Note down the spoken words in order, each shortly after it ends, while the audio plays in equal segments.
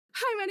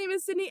Hi, my name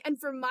is Sydney, and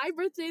for my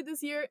birthday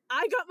this year,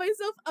 I got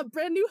myself a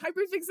brand new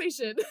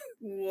hyperfixation.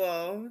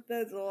 Whoa,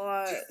 that's a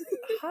lot.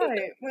 Hi,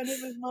 my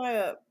name is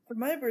Maya. For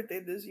my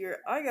birthday this year,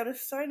 I got a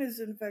sinus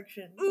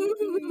infection.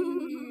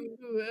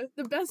 Ooh,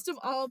 the best of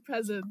all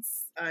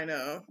presents. I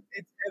know.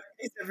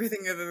 It's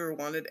everything I've ever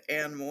wanted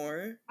and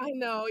more. I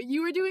know.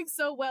 You were doing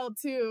so well,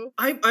 too.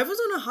 I was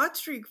on a hot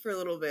streak for a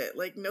little bit.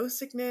 Like, no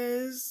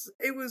sickness.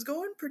 It was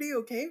going pretty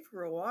okay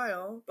for a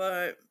while,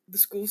 but the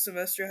school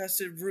semester has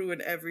to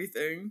ruin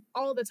everything.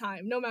 All the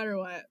time, no matter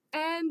what.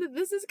 And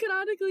this is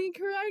Canonically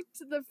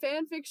Incorrect, the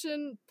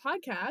fanfiction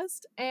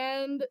podcast,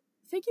 and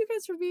thank you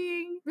guys for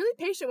being really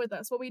patient with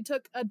us. Well, we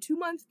took a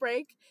 2-month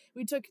break.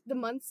 We took the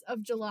months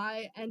of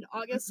July and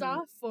August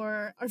off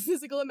for our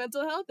physical and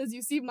mental health. As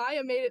you see,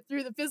 Maya made it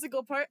through the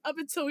physical part up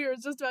until we were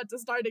just about to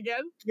start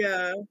again.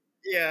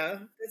 Yeah,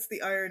 it's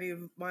the irony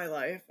of my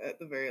life, at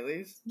the very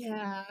least.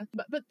 Yeah,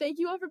 but thank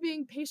you all for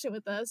being patient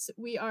with us.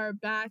 We are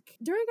back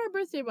during our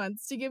birthday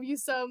months to give you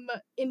some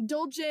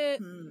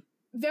indulgent,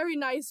 very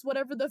nice,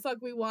 whatever the fuck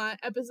we want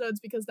episodes,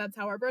 because that's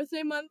how our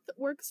birthday month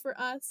works for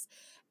us.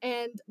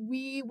 And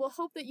we will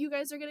hope that you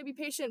guys are going to be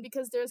patient,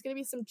 because there's going to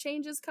be some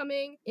changes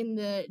coming in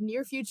the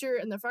near future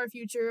and the far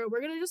future.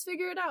 We're going to just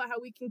figure it out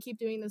how we can keep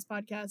doing this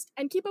podcast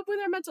and keep up with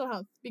our mental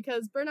health,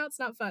 because burnout's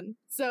not fun.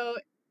 So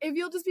if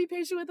you'll just be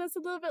patient with us a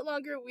little bit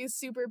longer, we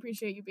super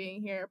appreciate you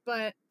being here.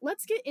 But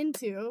let's get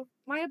into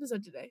my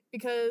episode today,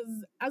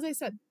 because as I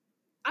said,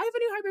 I have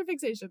a new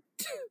hyperfixation.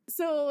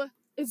 So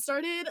it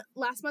started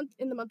last month,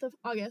 in the month of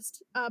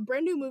August. A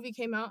brand new movie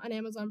came out on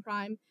Amazon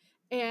Prime,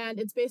 and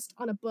it's based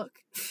on a book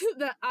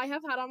that I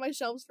have had on my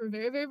shelves for a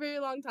very, very, very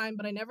long time,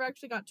 but I never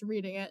actually got to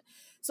reading it.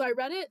 So I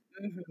read it,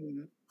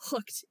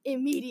 hooked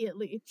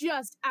immediately,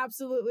 just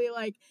absolutely.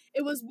 Like,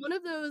 it was one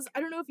of those,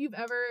 I don't know if you've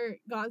ever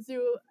gone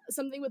through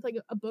something with like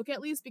a book,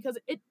 at least, because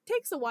it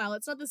takes a while.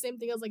 It's not the same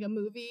thing as like a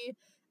movie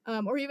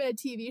or even a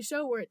TV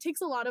show, where it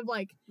takes a lot of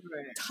like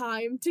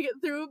time to get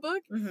through a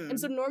book. And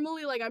so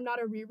normally, like, I'm not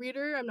a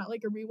rereader, I'm not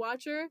like a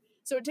rewatcher,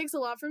 so it takes a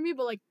lot from me.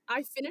 But like,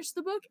 I finished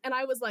the book and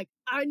I was like,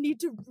 I need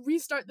to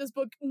restart this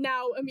book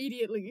now,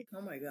 immediately.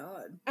 Oh my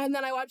god. And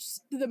then I watched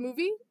the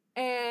movie,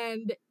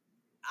 and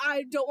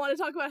I don't want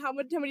to talk about how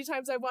many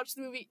times I've watched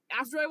the movie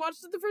after I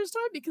watched it the first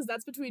time, because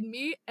that's between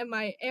me and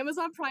my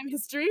Amazon Prime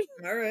history.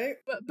 All right.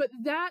 But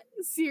that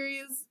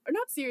series, or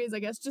not series, I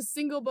guess, just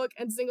single book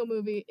and single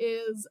movie,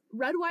 is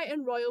Red, White,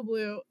 and Royal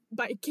Blue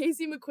by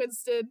Casey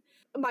McQuiston.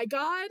 My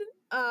god,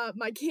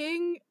 my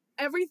king,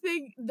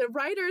 everything, the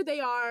writer they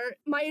are.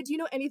 Maya, do you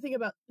know anything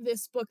about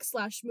this book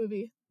 /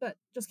 movie that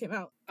just came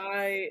out?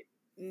 I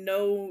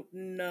know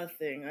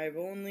nothing. I've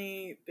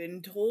only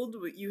been told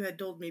what you had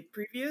told me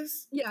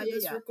previous to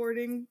this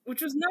recording,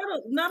 which was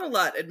not a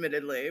lot,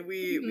 admittedly.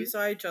 We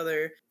saw each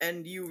other,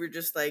 and you were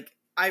just like,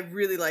 I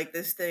really like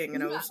this thing,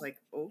 and I was like,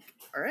 oh,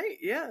 all right,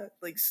 yeah,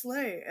 like,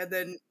 slay. And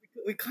then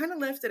we kind of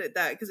left it at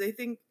that, because I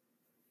think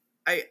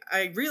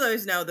I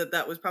realize now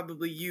that was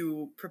probably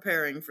you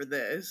preparing for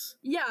this.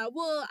 Yeah,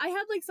 well, I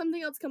had like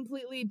something else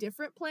completely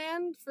different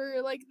planned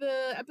for like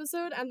the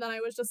episode, and then I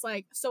was just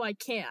like, so I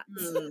can't.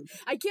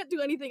 I can't do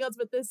anything else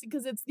but this,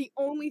 because it's the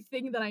only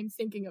thing that I'm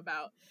thinking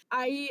about.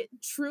 I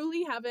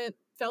truly haven't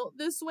felt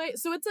this way.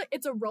 So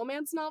it's a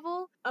romance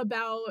novel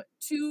about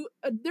two,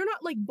 they're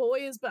not like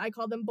boys, but I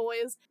call them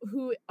boys,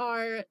 who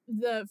are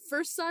the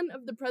first son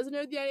of the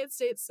President of the United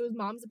States, so his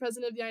mom's the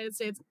President of the United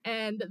States,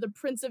 and the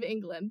Prince of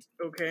England.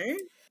 Okay.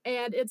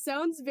 And it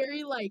sounds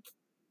very like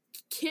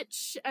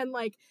kitsch and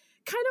like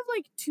kind of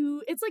like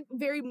it's like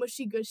very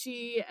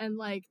mushy-gushy, and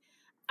like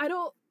I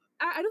don't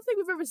think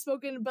we've ever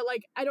spoken, but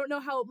like I don't know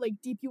how like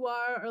deep you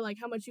are, or like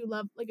how much you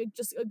love like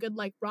just a good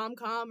like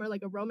rom-com or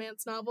like a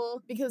romance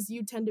novel, because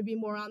you tend to be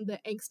more on the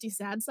angsty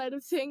sad side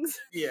of things.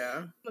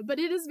 Yeah. But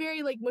it is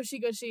very like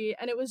mushy-gushy,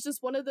 and it was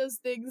just one of those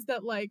things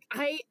that like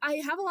I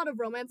have a lot of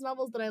romance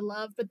novels that I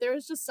love, but there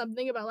was just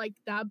something about like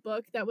that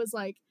book that was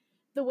like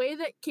the way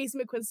that Casey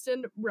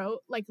McQuiston wrote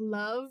like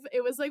love.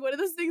 It was like one of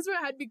those things where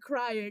I had me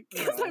crying,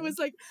 because I was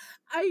like,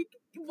 I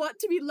want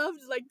to be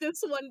loved like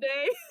this one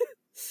day.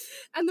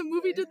 And the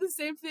movie did the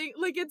same thing.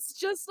 Like, it's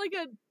just like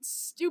a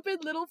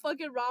stupid little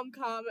fucking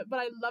rom-com, but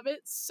I love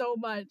it so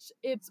much.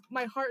 It's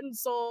my heart and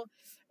soul.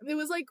 It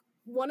was like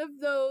one of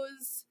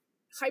those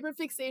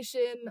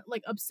hyperfixation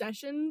like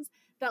obsessions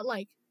that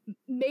like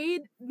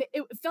made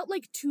it felt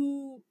like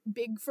too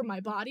big for my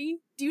body.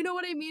 Do you know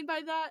what I mean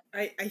by that?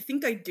 I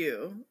think I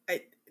do.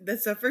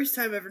 That's the first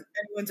time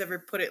anyone's ever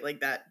put it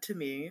like that to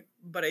me,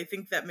 but I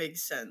think that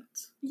makes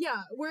sense.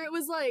 Yeah, where it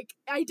was like,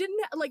 I didn't,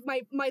 like,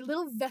 my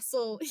little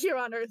vessel here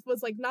on Earth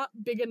was, like, not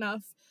big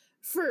enough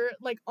for,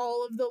 like,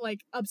 all of the,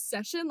 like,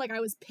 obsession. Like, I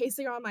was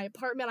pacing around my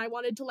apartment, I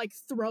wanted to, like,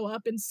 throw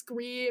up and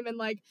scream, and,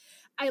 like,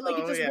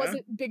 it just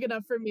wasn't big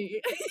enough for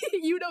me.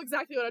 You know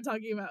exactly what I'm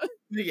talking about.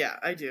 Yeah,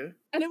 I do.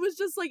 And it was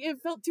just, like,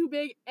 it felt too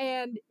big,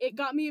 and it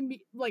got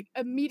me,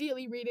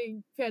 immediately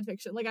reading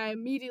fanfiction. Like, I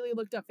immediately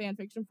looked up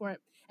fanfiction for it.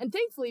 And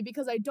thankfully,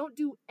 because I don't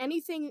do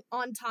anything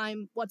on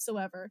time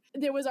whatsoever,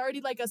 there was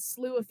already, like, a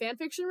slew of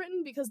fanfiction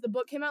written, because the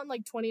book came out in,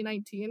 like,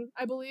 2019,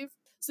 I believe.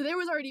 So there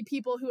was already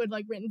people who had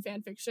like written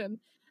fan fiction.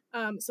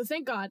 So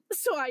thank God.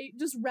 So I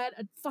just read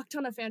a fuck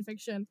ton of fan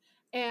fiction,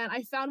 and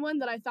I found one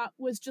that I thought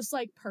was just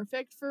like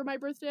perfect for my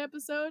birthday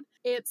episode.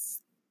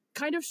 It's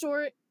kind of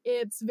short.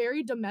 It's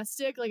very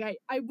domestic. Like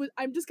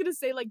I'm just gonna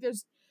say, like,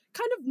 there's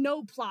kind of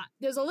no plot.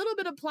 There's a little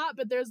bit of plot,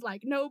 but there's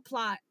like no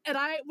plot. And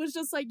I was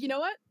just like, you know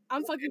what?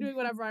 I'm fucking doing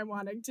whatever I'm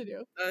wanting to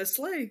do.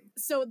 Slay.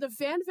 So the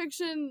fan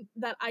fiction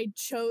that I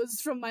chose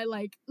from my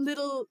like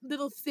little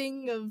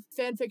thing of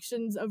fan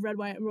fictions of Red,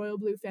 White, and Royal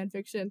Blue fan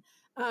fiction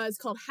is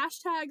called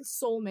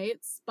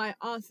 #Soulmates by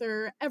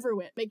author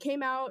Everwitt. It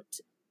came out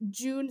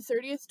June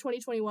 30th,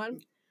 2021.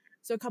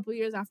 So a couple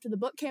years after the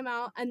book came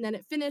out, and then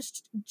it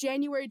finished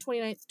January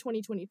 29th,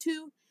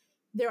 2022.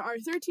 There are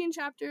 13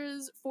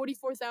 chapters,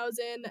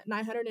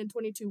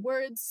 44,922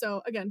 words,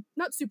 so again,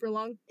 not super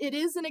long. It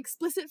is an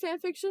explicit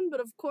fanfiction, but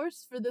of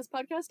course, for this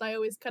podcast, I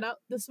always cut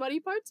out the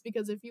smutty parts,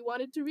 because if you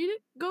wanted to read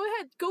it, go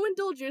ahead, go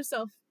indulge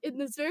yourself in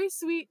this very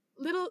sweet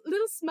little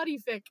smutty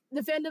fic.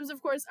 The fandoms,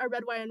 of course, are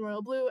Red, White, and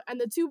Royal Blue,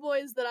 and the two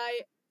boys that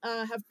I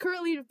have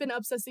currently been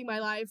obsessing my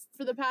life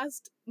for the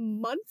past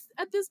month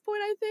at this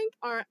point, I think,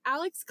 are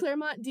Alex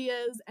Claremont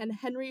Diaz and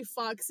Henry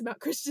Fox Mount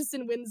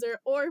Christensen Windsor,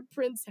 or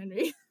Prince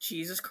Henry.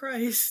 Jesus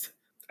Christ.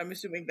 I'm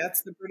assuming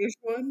that's the British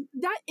one?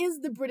 That is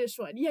the British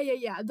one.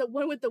 Yeah. The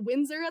one with the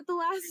Windsor at the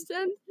last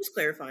end. Just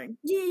clarifying.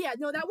 Yeah.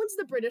 No, that one's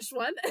the British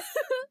one.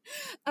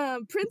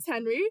 Prince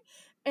Henry.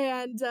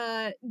 And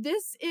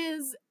this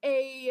is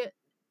a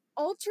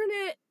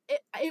alternate...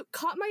 It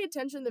caught my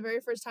attention the very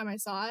first time I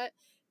saw it,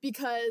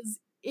 because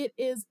it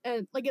is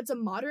it's a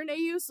modern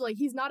AU, so like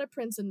he's not a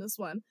prince in this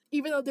one,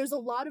 even though there's a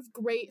lot of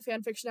great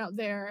fan fiction out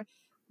there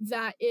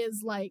that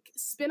is like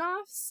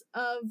spin-offs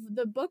of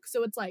the book.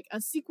 So it's like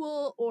a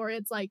sequel, or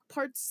it's like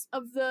parts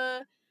of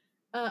the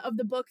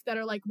book that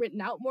are like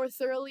written out more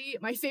thoroughly.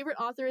 My favorite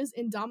author is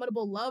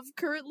Indomitable Love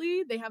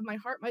currently. They have my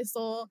heart, my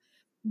soul.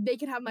 They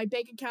can have my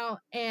bank account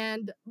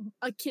and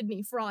a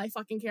kidney for all I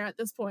fucking care at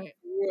this point.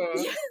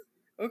 Whoa.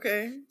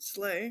 Okay,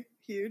 slay.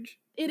 Huge.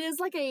 It is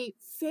like a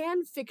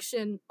fan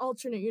fiction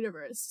alternate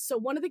universe. So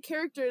one of the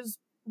characters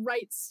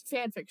writes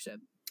fan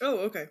fiction. Oh,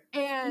 okay.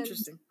 And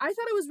interesting. I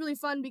thought it was really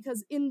fun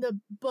because in the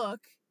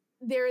book,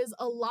 there is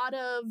a lot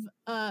of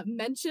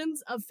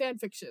mentions of fan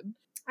fiction.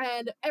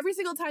 And every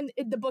single time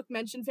the book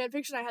mentioned fan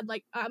fiction, I had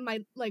like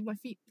my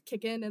feet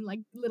kick in and like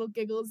little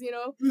giggles, you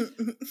know,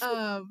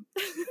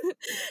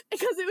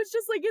 because it was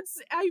just like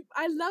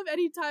I love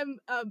anytime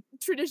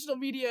traditional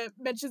media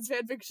mentions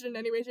fan fiction in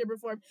any way, shape, or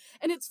form,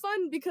 and it's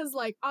fun because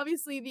like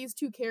obviously these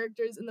two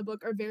characters in the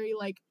book are very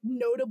like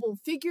notable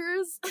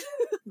figures,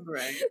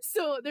 right?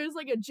 So there's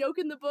like a joke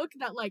in the book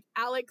that like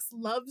Alex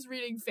loves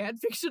reading fan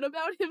fiction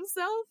about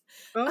himself,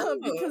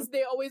 because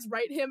they always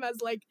write him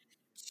as like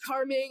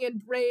charming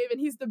and brave, and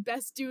he's the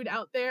best dude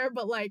out there,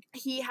 but like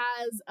he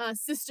has a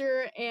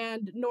sister,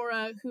 and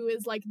Nora, who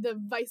is like the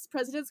vice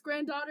president's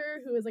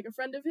granddaughter, who is like a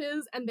friend of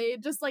his, and they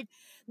just like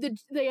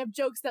they have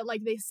jokes that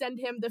like they send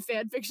him the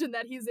fan fiction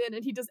that he's in,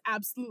 and he just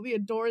absolutely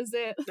adores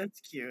it.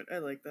 That's cute. I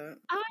like that.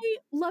 I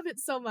love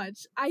it so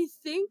much. I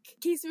think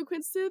Casey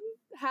McQuiston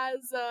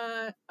has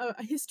a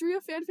history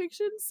of fan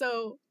fiction,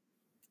 so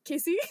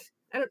Casey,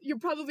 you're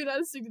probably not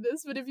listening to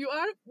this, but if you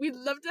are, we'd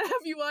love to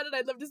have you on, and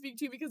I'd love to speak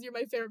to you because you're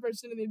my favorite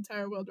person in the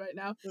entire world right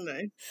now.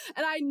 Nice.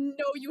 And I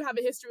know you have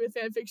a history with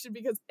fan fiction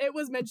because it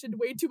was mentioned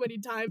way too many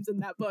times in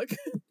that book.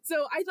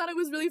 So I thought it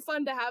was really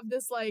fun to have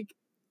this like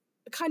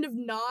kind of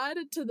nod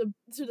to the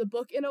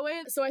book in a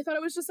way. So I thought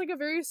it was just like a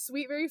very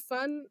sweet, very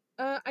fun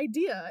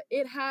idea.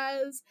 It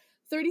has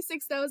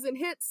 36,000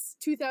 hits,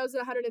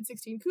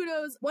 2,116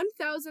 kudos,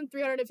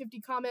 1,350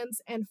 comments,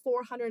 and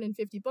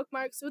 450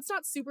 bookmarks. So it's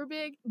not super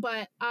big,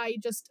 but I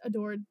just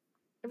adored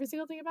every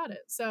single thing about it.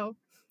 So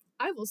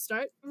I will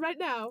start right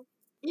now.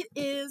 It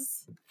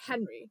is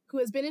Henry, who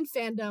has been in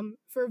fandom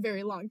for a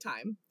very long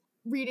time,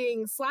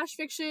 reading slash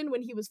fiction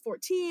when he was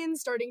 14,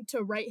 starting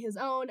to write his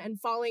own, and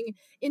falling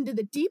into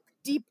the deep,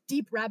 deep,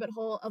 deep rabbit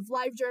hole of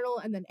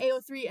LiveJournal, and then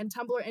AO3 and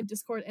Tumblr and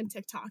Discord and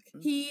TikTok.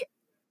 He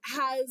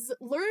has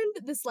learned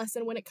this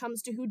lesson when it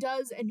comes to who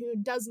does and who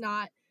does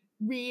not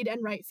read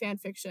and write fan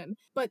fiction.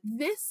 But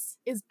this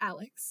is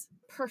Alex.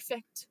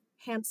 Perfect,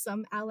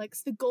 handsome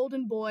Alex, the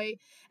golden boy,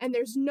 and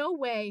there's no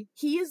way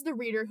he is the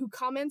reader who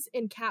comments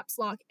in caps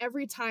lock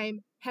every time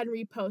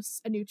Henry posts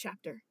a new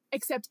chapter.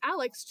 Except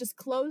Alex just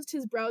closed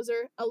his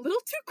browser a little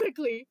too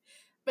quickly,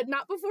 but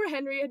not before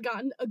Henry had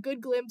gotten a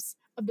good glimpse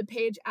of the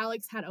page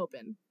Alex had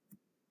open.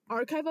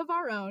 Archive of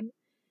our own.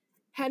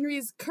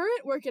 Henry's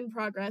current work in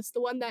progress,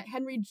 the one that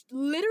Henry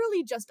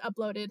literally just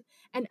uploaded,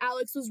 and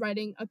Alex was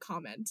writing a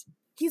comment.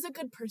 He's a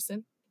good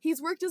person.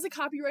 He's worked as a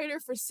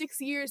copywriter for 6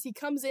 years. He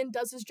comes in,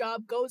 does his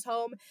job, goes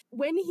home.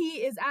 When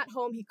he is at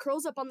home, he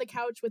curls up on the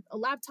couch with a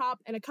laptop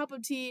and a cup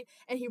of tea,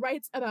 and he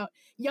writes about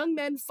young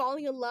men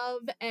falling in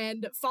love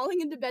and falling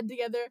into bed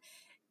together,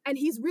 and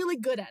he's really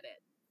good at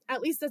it.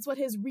 At least that's what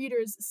his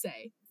readers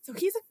say. So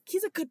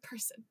he's a good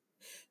person.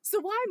 So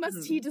why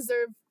must he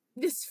deserve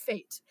this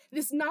fate,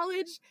 this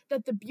knowledge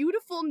that the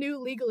beautiful new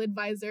legal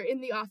advisor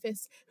in the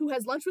office who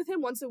has lunch with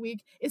him once a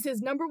week is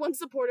his number one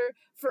supporter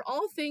for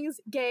all things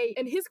gay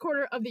in his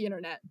corner of the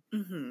internet.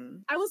 Mm-hmm.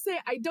 I will say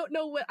I don't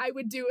know what I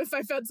would do if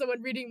I found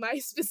someone reading my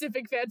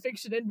specific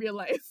fanfiction in real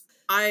life.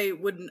 I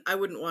wouldn't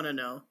want to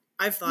know.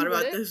 I've thought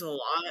about this a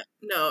lot.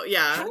 No,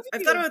 yeah.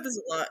 I've thought about this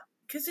a lot.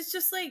 Because it's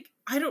just like,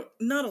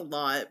 not a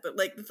lot, but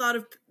like the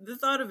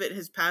thought of it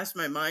has passed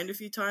my mind a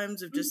few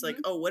times of just like,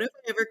 oh, what if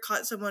I ever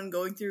caught someone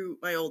going through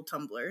my old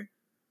Tumblr?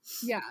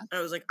 Yeah. And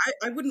I was like,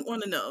 I wouldn't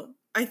want to know.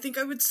 I think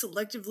I would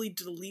selectively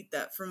delete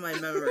that from my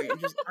memory and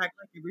just act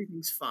like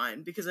everything's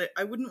fine because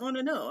I wouldn't want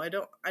to know. I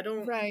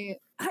don't. Right.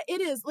 It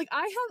is. Like,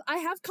 I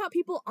have caught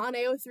people on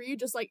AO3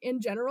 just like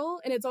in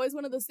general, and it's always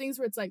one of those things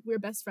where it's like, we're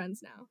best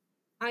friends now.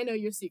 I know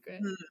your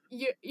secret.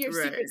 Your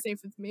secret's safe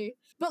with me.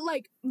 But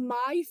like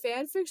my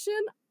fan fiction,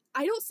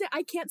 I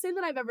can't say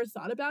that I've ever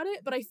thought about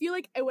it, but I feel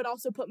like it would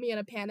also put me in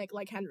a panic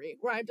like Henry,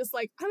 where I'm just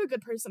like, I'm a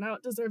good person. I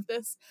don't deserve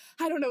this.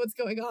 I don't know what's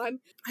going on.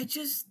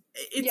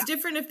 It's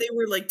different if they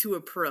were like to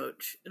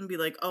approach and be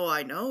like, oh,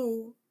 I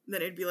know.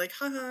 Then it'd be like,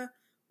 haha,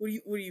 what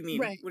do you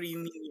mean? Right. What do you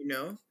mean you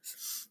know?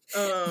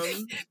 Because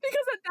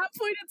at that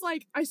point it's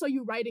like, I saw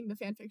you writing the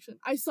fanfiction.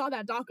 I saw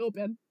that doc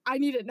open. I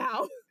need it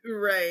now.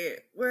 Right.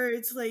 Where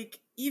it's like,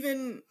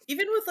 even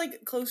with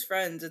like close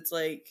friends, it's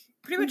like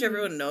pretty much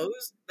everyone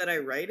knows that I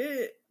write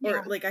it.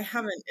 Or like I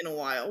haven't in a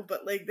while,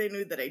 but like they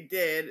knew that I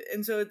did.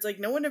 And so it's like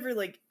no one ever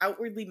like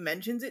outwardly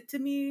mentions it to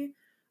me.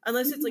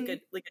 Unless it's like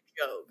a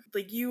joke.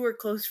 Like you are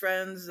close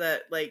friends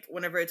that like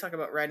whenever I talk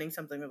about writing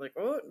something, they're like,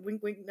 oh,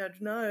 wink wink nudge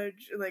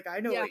nudge. Like I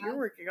know what you're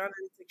working on, and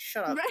it's like,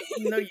 shut up. Right.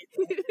 No, you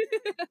don't.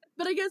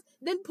 But I guess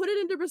then put it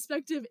into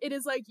perspective,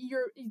 it's like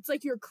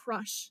your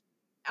crush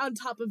on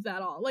top of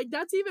that all. Like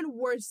that's even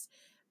worse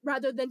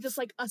rather than just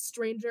like a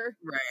stranger.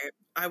 Right.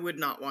 I would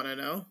not want to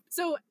know.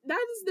 So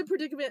that is the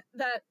predicament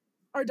that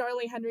our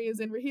darling Henry is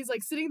in, where he's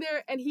like sitting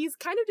there and he's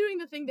kind of doing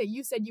the thing that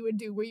you said you would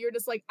do, where you're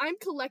just like, I'm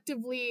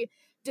collectively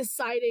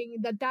deciding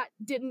that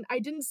I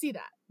didn't see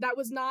that. That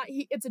was not,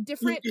 it's a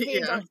different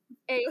page on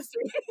AO3.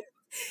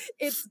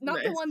 It's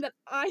not the one that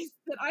I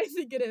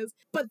think it is.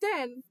 But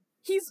then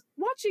he's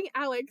watching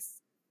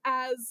Alex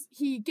as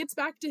he gets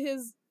back to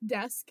his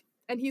desk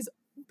and he's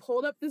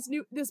pulled up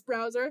this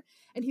browser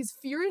and he's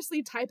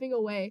furiously typing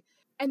away.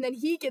 And then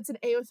he gets an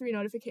AO3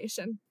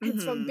 notification.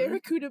 It's from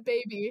Barracuda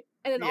Baby.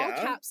 And in all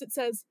caps, it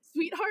says,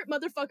 sweetheart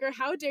motherfucker,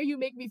 how dare you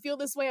make me feel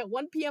this way at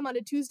 1 p.m. on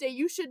a Tuesday?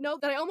 You should know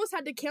that I almost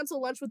had to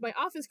cancel lunch with my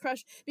office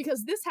crush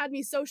because this had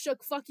me so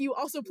shook. Fuck you.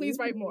 Also, please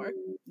write more.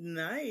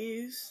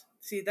 Nice.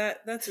 See,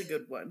 that's a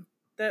good one.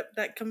 That's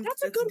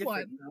a good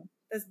one. Though.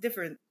 That's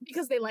different.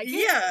 Because they like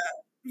it?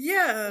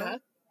 Yeah.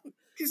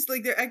 Because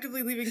like they're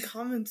actively leaving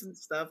comments and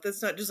stuff.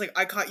 That's not just like,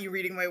 I caught you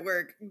reading my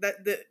work.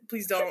 That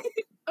please don't.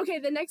 Okay,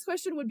 the next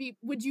question would be,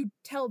 would you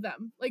tell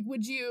them? Like,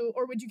 would you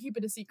keep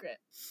it a secret?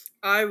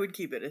 I would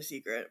keep it a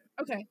secret.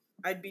 Okay.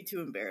 I'd be too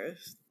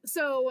embarrassed.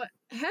 So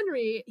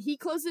Henry, he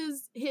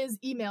closes his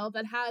email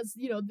that has,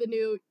 the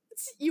new,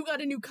 you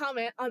got a new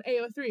comment on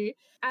AO3,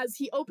 as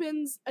he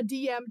opens a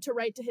DM to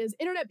write to his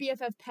internet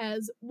BFF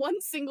Pez,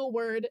 one single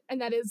word, and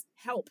that is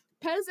help.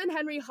 Pez and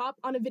Henry hop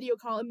on a video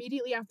call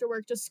immediately after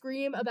work to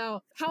scream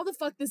about how the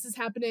fuck this is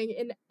happening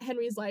in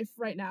Henry's life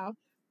right now.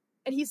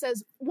 And he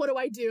says, what do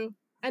I do?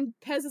 And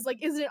Pez is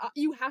like, isn't it,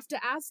 you have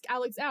to ask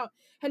Alex out.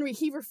 Henry,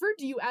 he referred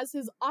to you as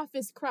his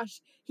office crush.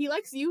 He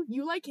likes you,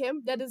 you like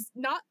him. That is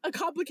not a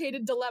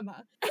complicated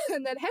dilemma.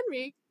 And then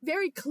Henry,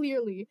 very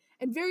clearly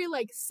and very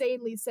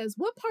sanely says,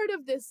 what part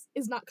of this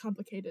is not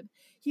complicated?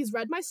 He's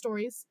read my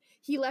stories.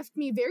 He left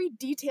me very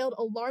detailed,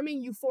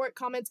 alarming, euphoric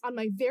comments on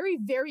my very,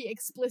 very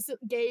explicit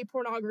gay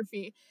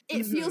pornography.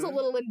 It feels a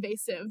little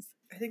invasive.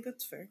 I think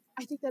that's fair.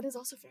 I think that is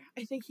also fair.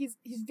 I think he's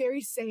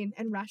very sane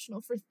and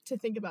rational to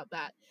think about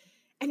that.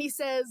 And he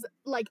says,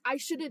 I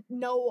shouldn't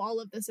know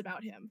all of this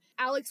about him.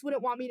 Alex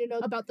wouldn't want me to know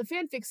about the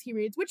fanfics he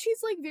reads, which he's,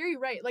 very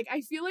right.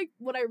 I feel like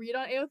what I read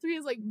on AO3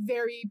 is,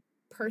 very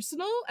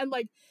personal, and,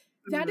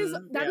 that is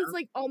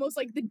almost,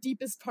 the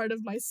deepest part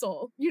of my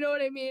soul. You know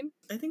what I mean?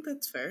 I think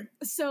that's fair.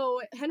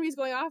 So Henry's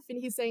going off,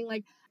 and he's saying,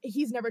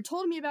 he's never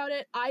told me about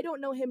it. I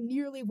don't know him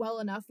nearly well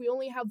enough. We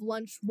only have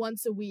lunch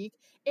once a week.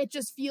 It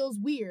just feels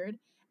weird.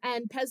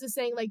 And Pez is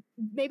saying,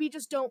 maybe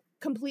just don't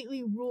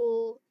completely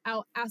rule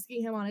out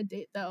asking him on a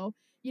date, though.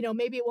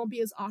 Maybe it won't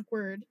be as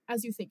awkward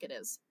as you think it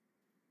is.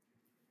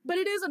 But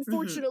it is,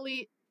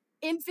 unfortunately,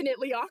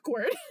 infinitely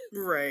awkward.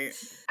 Right.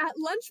 At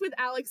lunch with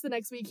Alex the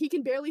next week, he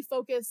can barely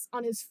focus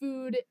on his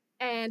food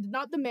and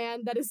not the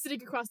man that is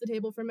sitting across the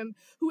table from him,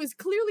 who is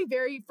clearly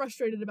very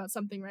frustrated about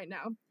something right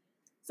now.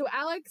 So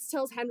Alex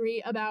tells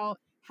Henry about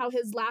how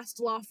his last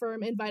law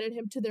firm invited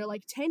him to their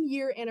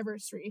 10-year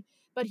anniversary.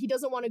 but he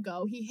doesn't want to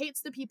go. He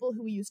hates the people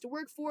who he used to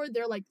work for.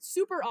 They're like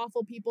super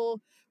awful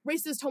people,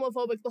 racist,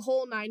 homophobic, the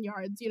whole 9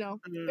 yards, you know,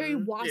 very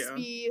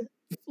waspy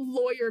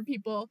lawyer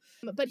people.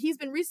 But he's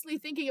been recently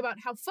thinking about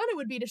how fun it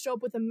would be to show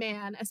up with a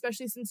man,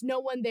 especially since no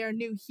one there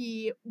knew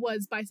he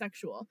was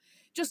bisexual.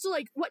 Just to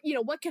like,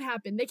 what could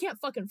happen? They can't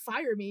fucking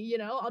fire me, you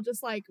know? I'll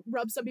just like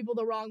rub some people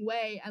the wrong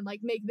way and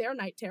like make their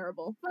night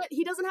terrible. But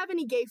he doesn't have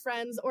any gay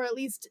friends, or at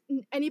least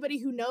anybody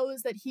who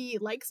knows that he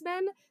likes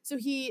men, so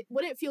he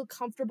wouldn't feel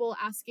comfortable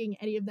asking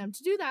any of them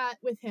to do that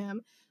with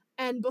him.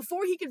 And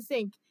before he could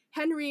think,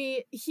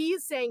 Henry,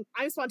 he's saying,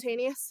 I'm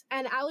spontaneous,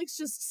 and Alex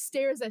just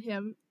stares at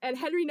him, and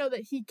Henry knows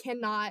that he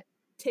cannot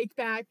take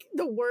back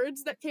the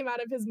words that came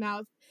out of his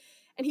mouth,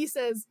 and he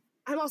says,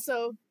 I'm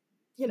also,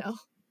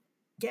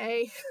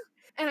 gay,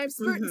 and I'm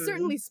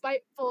certainly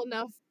spiteful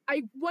enough.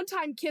 I one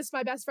time kissed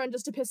my best friend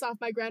just to piss off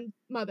my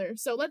grandmother,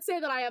 so let's say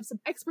that I have some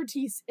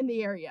expertise in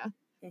the area.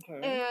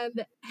 Okay.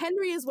 And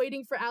Henry is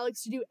waiting for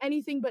Alex to do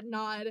anything but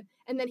nod,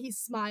 and then he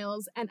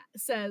smiles and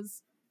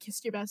says,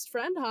 kissed your best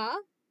friend, huh?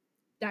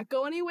 That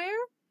go anywhere?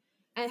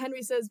 And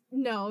Henry says,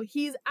 no,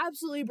 he's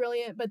absolutely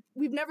brilliant, but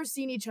we've never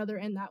seen each other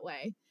in that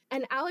way.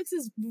 And Alex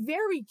is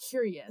very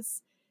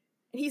curious.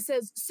 And he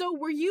says, so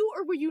were you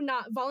or were you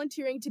not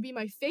volunteering to be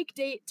my fake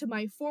date to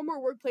my former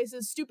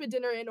workplace's stupid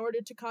dinner in order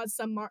to cause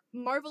some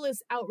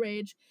marvelous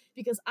outrage?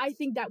 Because I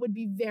think that would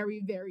be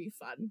very, very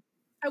fun.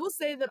 I will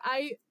say that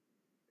I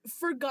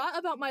forgot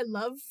about my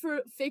love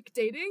for fake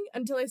dating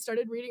until I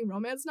started reading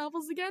romance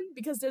novels again,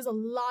 because there's a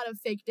lot of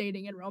fake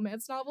dating in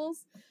romance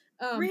novels.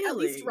 Really? At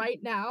least right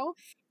now.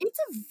 It's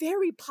a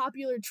very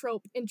popular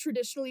trope in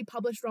traditionally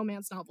published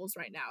romance novels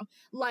right now.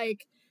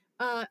 Like,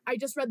 I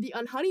just read The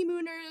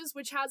Unhoneymooners,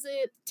 which has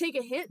it. Take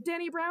a Hint,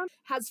 Danny Brown,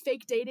 has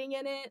fake dating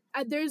in it.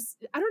 I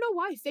don't know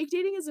why, fake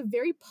dating is a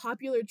very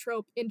popular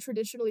trope in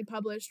traditionally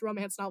published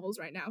romance novels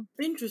right now.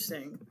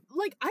 Interesting.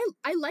 Like,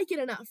 I like it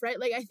enough, right?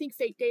 Like, I think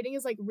fake dating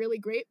is, like, really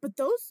great, but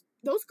those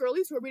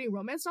girlies who are reading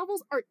romance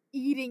novels are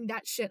eating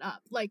that shit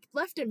up, like,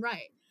 left and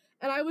right.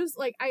 And I was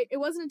like, it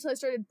wasn't until I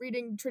started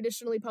reading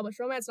traditionally published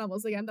romance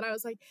novels again that I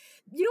was like,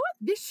 you know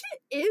what? This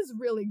shit is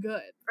really good.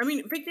 I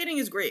mean, fake dating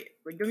is great.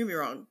 Like, don't get me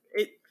wrong.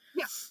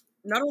 Yeah.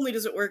 Not only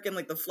does it work in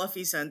like the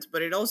fluffy sense,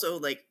 but it also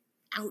like,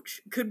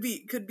 ouch, could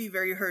be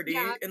very hurty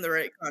in the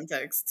right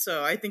context.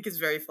 So I think it's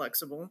very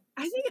flexible.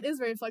 I think it is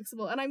very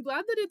flexible, and I'm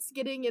glad that it's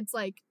getting its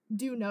like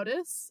due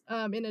notice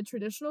in a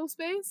traditional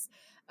space.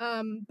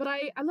 But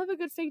I love a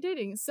good fake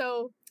dating.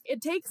 So it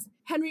takes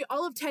Henry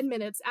all of 10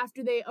 minutes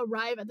after they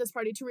arrive at this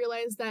party to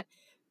realize that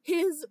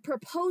his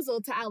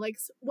proposal to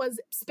Alex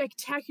was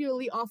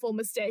spectacularly awful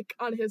mistake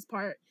on his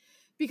part,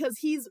 because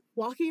he's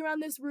walking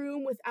around this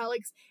room with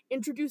Alex,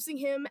 introducing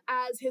him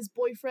as his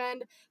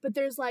boyfriend, but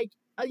there's like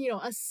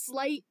a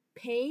slight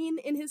pain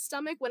in his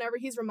stomach whenever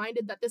he's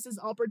reminded that this is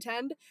all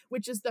pretend,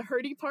 which is the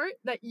hurty part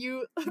that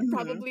you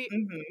probably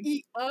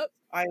eat up.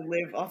 I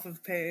live off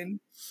of pain.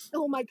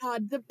 Oh my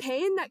god, the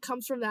pain that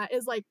comes from that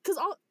is like, because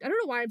I don't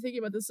know why I'm thinking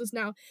about this just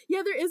now.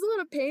 Yeah, there is a lot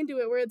of pain to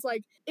it where it's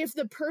like, if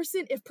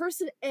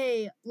person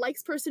A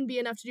likes person B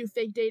enough to do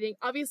fake dating,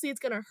 obviously it's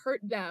gonna hurt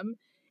them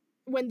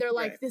when they're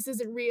like, this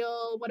isn't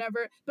real,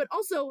 whatever. But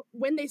also,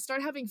 when they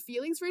start having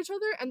feelings for each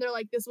other and they're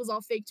like, this was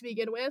all fake to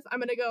begin with, I'm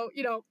gonna go,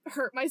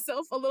 hurt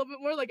myself a little bit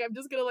more. Like, I'm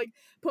just gonna like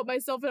put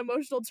myself in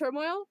emotional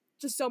turmoil.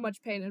 Just so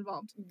much pain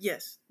involved.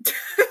 Yes.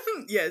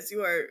 Yes,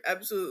 you are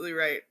absolutely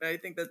right. I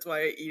think that's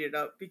why I eat it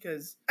up,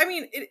 because I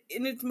mean,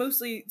 it's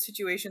mostly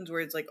situations where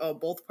it's like, oh,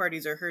 both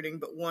parties are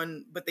hurting,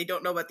 but they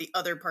don't know about the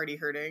other party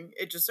hurting.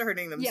 It's just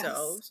hurting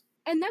themselves.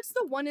 Yes. And that's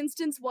the one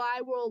instance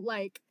why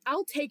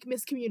I'll take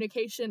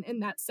miscommunication in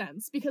that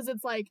sense, because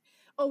it's like,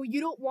 oh,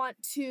 you don't want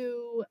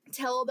to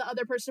tell the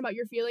other person about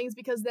your feelings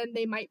because then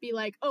they might be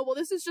like, oh, well,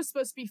 this is just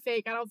supposed to be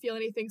fake. I don't feel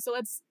anything, so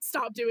let's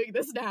stop doing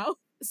this now.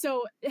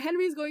 So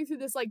Henry's going through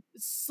this like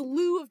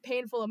slew of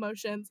painful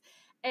emotions,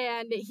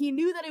 and he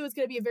knew that it was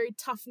going to be a very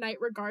tough night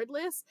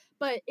regardless,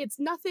 but it's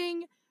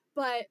nothing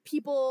but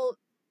people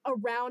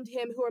around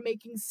him who are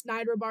making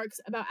snide remarks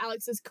about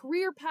Alex's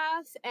career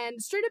path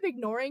and straight up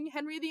ignoring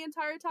Henry the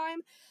entire time.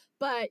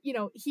 But,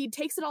 he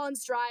takes it all in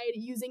stride,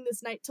 using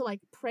this night to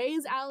like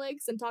praise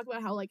Alex and talk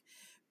about how like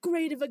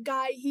great of a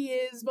guy he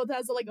is, both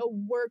as like a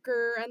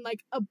worker and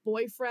like a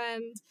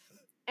boyfriend.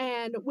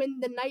 And when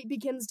the night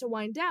begins to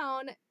wind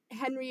down,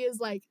 Henry is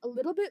like a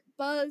little bit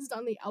buzzed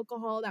on the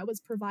alcohol that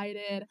was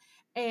provided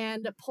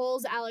and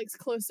pulls Alex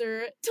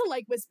closer to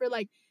like whisper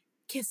like,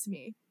 kiss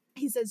me.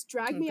 He says,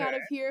 drag me out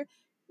of here.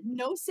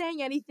 No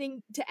saying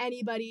anything to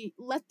anybody.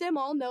 Let them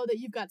all know that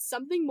you've got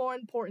something more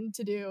important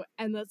to do,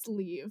 and let's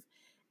leave.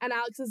 And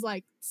Alex is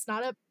like, it's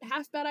not a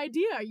half bad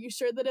idea. Are you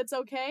sure that it's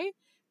okay?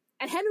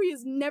 And Henry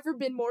has never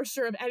been more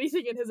sure of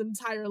anything in his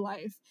entire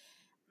life.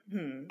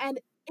 And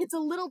it's a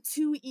little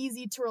too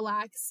easy to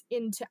relax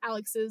into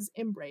Alex's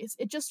embrace.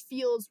 It just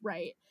feels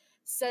right,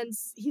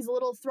 since he's a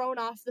little thrown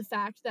off the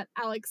fact that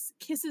Alex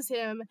kisses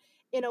him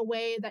in a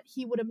way that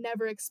he would have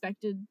never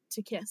expected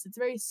to kiss. It's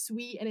very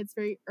sweet and it's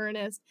very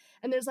earnest,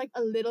 and there's like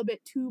a little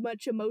bit too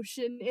much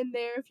emotion in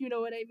there, if you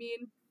know what I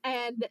mean.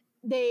 And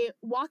They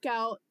walk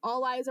out,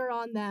 all eyes are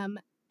on them,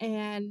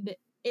 and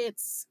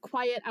it's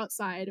quiet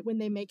outside when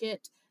they make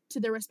it to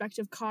their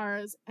respective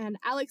cars, and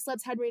Alex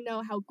lets Henry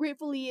know how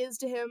grateful he is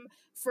to him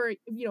for,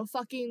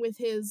 fucking with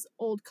his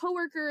old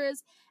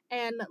coworkers,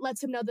 and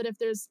lets him know that if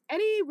there's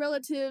any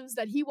relatives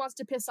that he wants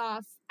to piss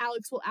off,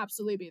 Alex will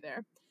absolutely be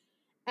there.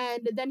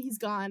 And then he's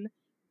gone,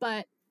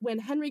 but when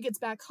Henry gets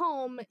back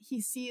home,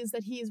 he sees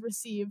that he's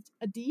received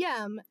a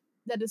DM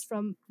that is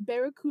from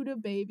Barracuda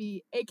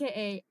Baby,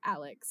 aka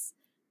Alex.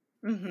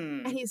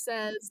 Mm-hmm. And he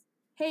says,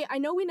 "Hey, I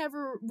know we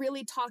never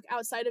really talk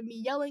outside of me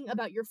yelling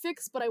about your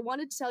fix, but I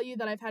wanted to tell you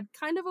that I've had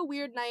kind of a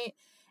weird night,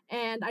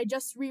 and I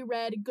just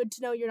reread Good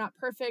to Know You're Not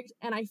Perfect,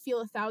 and I feel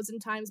 1,000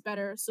 times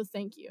better, so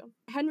thank you."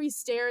 Henry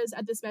stares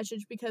at this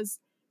message because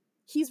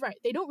he's right.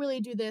 They don't really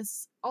do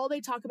this. All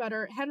they talk about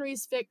are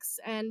Henry's fix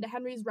and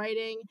Henry's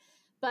writing,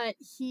 but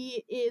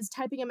he is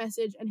typing a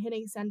message and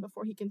hitting send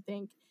before he can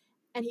think.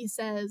 And he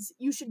says,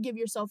 "You should give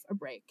yourself a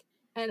break."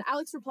 And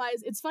Alex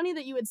replies, "It's funny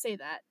that you would say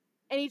that.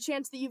 Any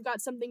chance that you've got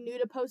something new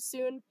to post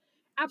soon?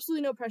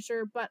 Absolutely no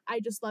pressure, but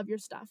I just love your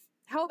stuff.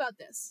 How about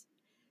this?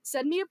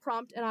 Send me a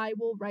prompt and I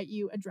will write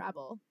you a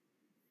drabble."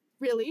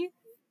 Really?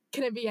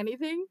 Can it be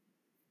anything?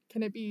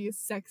 Can it be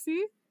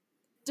sexy?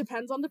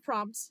 Depends on the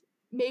prompt.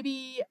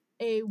 Maybe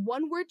a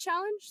one-word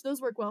challenge?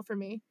 Those work well for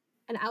me.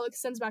 And Alex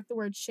sends back the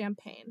word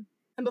champagne.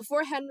 And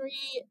before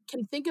Henry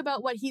can think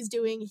about what he's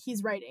doing,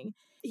 he's writing.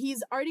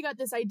 He's already got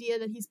this idea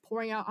that he's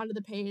pouring out onto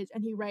the page,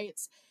 and he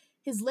writes,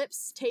 "His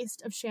lips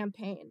taste of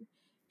champagne.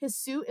 His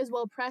suit is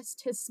well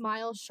pressed, his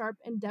smile sharp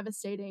and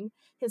devastating.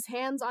 His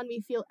hands on me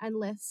feel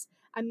endless.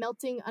 I'm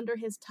melting under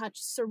his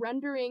touch,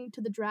 surrendering to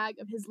the drag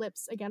of his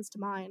lips against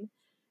mine.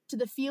 To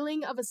the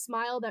feeling of a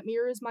smile that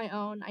mirrors my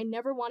own, I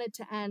never want it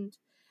to end.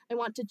 I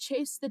want to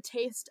chase the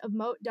taste of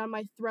moat down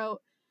my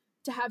throat,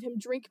 to have him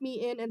drink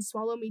me in and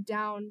swallow me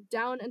down,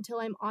 down until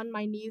I'm on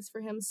my knees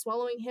for him,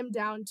 swallowing him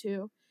down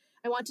too.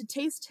 I want to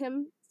taste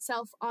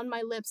himself on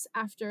my lips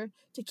after,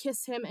 to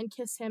kiss him and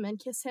kiss him and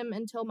kiss him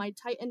until my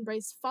tight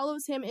embrace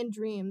follows him in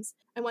dreams.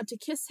 I want to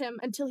kiss him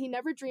until he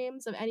never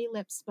dreams of any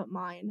lips but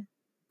mine."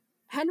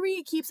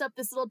 Henry keeps up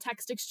this little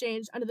text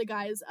exchange under the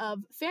guise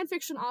of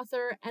fanfiction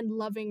author and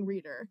loving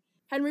reader.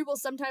 Henry will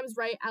sometimes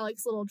write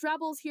Alex little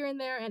drabbles here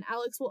and there, and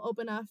Alex will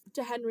open up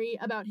to Henry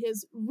about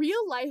his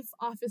real-life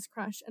office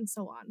crush and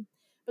so on.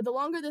 But the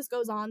longer this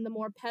goes on, the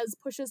more Pez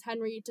pushes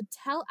Henry to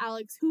tell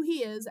Alex who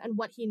he is and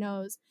what he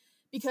knows,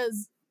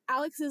 because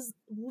Alex is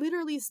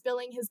literally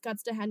spilling his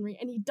guts to Henry,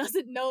 and he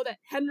doesn't know that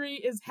Henry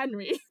is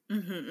Henry.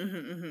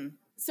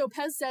 So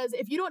Pez says,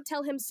 if you don't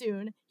tell him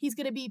soon, he's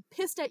going to be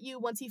pissed at you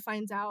once he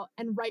finds out,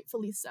 and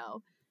rightfully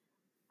so.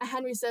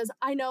 Henry says,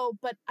 "I know,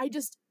 but I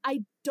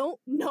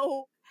don't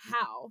know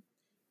how."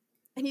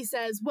 And he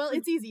says, "Well,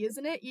 it's easy,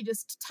 isn't it? You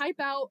just type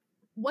out,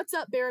 'What's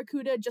up,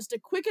 Barracuda? Just a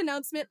quick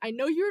announcement. I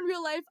know you're in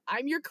real life.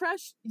 I'm your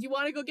crush. You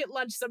want to go get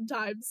lunch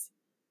sometimes.'"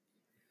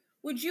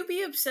 Would you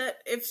be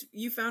upset if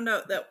you found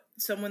out that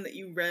someone that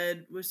you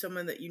read was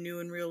someone that you knew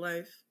in real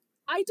life?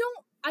 I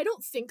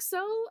don't think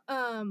so.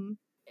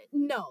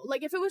 No,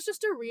 like if it was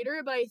just a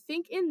reader, but I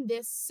think in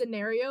this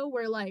scenario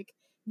where like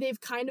they've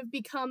kind of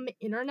become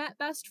internet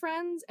best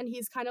friends, and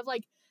he's kind of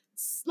like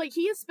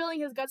he is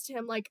spilling his guts to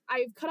him. Like,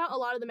 I've cut out a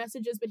lot of the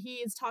messages, but he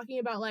is talking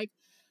about like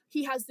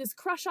he has this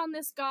crush on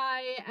this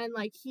guy, and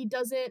like he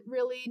doesn't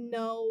really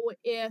know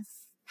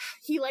if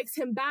he likes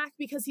him back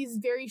because he's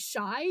very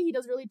shy. He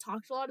doesn't really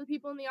talk to a lot of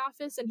people in the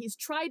office, and he's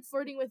tried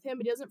flirting with him,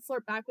 but he doesn't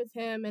flirt back with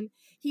him. And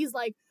he's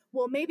like,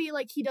 well, maybe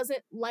like he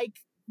doesn't like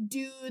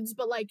dudes,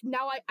 but like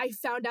now I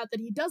found out that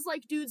he does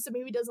like dudes, so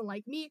maybe he doesn't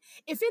like me.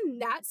 If in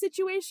that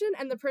situation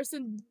and the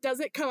person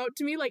doesn't come out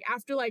to me like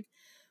after like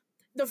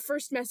the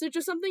first message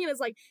or something and is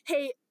like,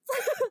 "Hey,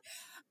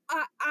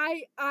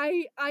 I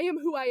am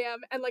who I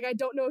am, and like I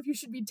don't know if you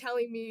should be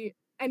telling me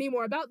any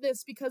more about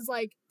this," because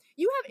like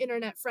you have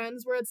internet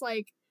friends where it's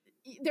like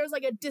there's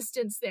like a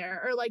distance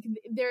there, or like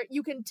there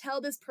you can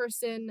tell this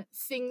person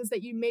things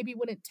that you maybe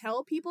wouldn't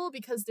tell people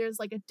because there's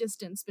like a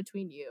distance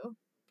between you.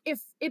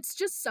 If it's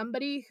just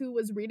somebody who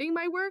was reading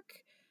my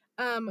work,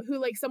 who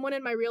like someone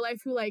in my real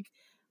life who like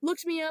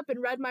looked me up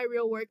and read my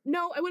real work,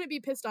 no, I wouldn't be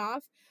pissed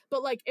off.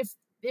 But like if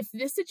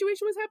this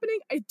situation was happening,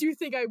 I do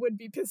think I would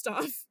be pissed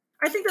off.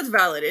 I think that's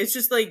valid. It's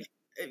just like,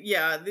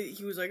 yeah,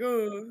 he was like,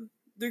 "Oh,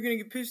 they're gonna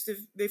get pissed if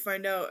they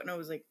find out," and I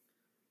was like,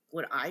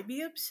 would I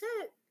be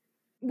upset?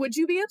 Would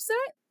you be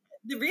upset?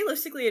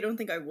 Realistically, I don't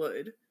think I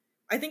would.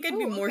 I think I'd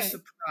be more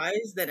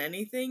surprised than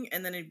anything,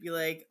 and then it'd be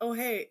like, "Oh,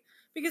 hey,"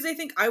 because I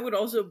think I would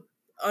also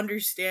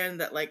understand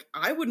that, like,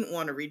 I wouldn't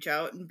want to reach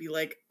out and be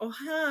like, "Oh,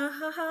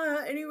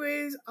 ha.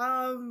 Anyways,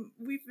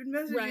 we've been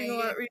messaging a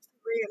lot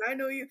recently, and I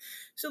know you."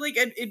 So like,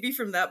 it'd be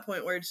from that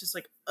point where it's just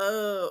like,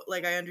 oh,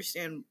 like I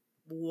understand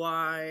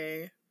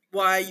why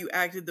you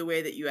acted the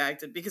way that you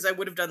acted, because I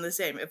would have done the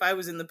same if I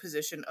was in the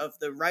position of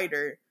the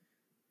writer.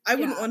 I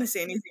wouldn't want to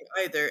say anything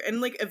either,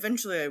 and like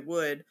eventually I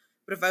would.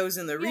 But if I was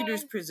in the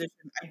reader's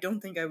position, I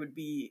don't think I would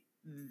be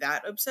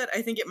that upset.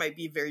 I think it might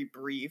be very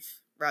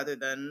brief rather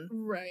than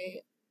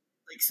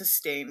like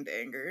sustained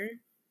anger.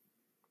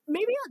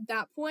 Maybe at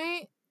that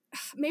point,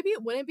 maybe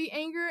it wouldn't be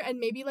anger and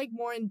maybe like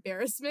more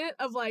embarrassment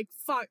of like,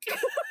 fuck.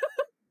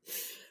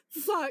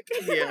 Fuck.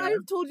 Yeah.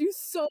 I've told you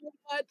so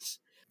much.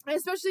 I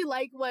especially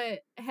like what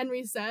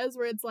Henry says,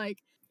 where it's like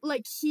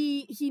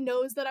he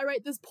knows that I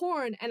write this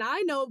porn and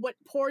I know what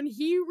porn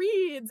he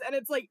reads, and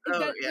it's like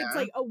it's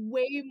like a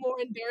way more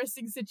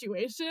embarrassing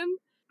situation.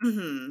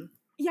 Mm-hmm.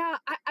 Yeah,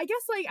 I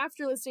guess like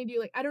after listening to you,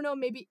 like I don't know,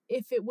 maybe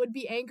if it would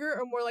be anger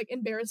or more like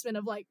embarrassment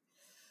of like,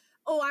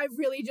 oh, I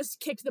really just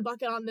kicked the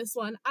bucket on this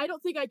one. I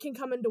don't think I can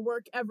come into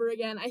work ever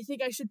again. I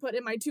think I should put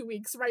in my 2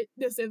 weeks right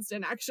this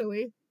instant,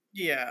 actually.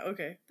 Yeah,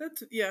 okay.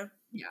 That's yeah.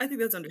 I think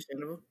that's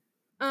understandable.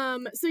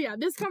 So yeah,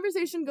 this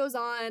conversation goes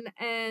on,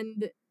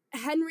 and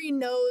Henry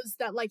knows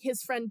that like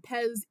his friend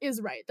Pez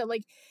is right, that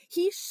like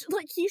he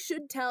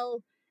should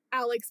tell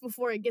Alex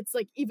before it gets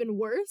like even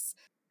worse,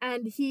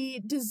 and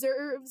he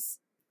deserves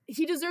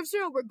to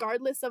know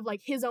regardless of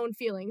like his own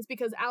feelings,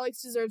 because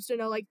Alex deserves to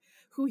know like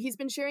who he's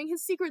been sharing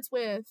his secrets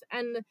with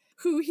and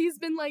who he's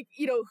been like,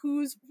 you know,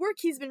 whose work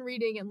he's been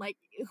reading and like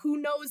who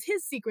knows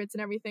his secrets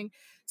and everything.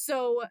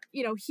 So,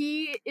 you know,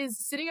 he is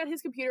sitting at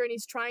his computer and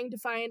he's trying to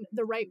find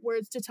the right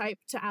words to type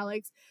to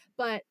Alex,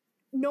 but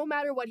no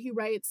matter what he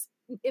writes,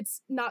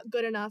 it's not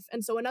good enough.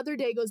 And so another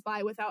day goes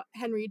by without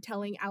Henry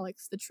telling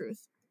Alex the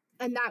truth.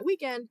 And that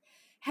weekend,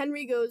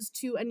 Henry goes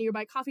to a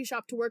nearby coffee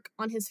shop to work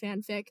on his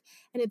fanfic,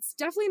 and it's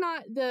definitely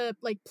not the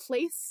like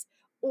place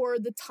or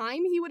the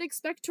time he would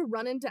expect to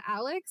run into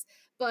Alex,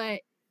 but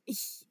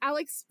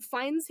Alex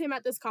finds him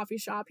at this coffee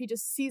shop. He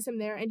just sees him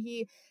there and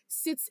he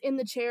sits in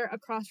the chair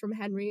across from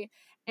Henry,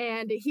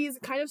 and he's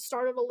kind of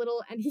startled a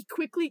little, and he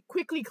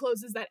quickly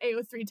closes that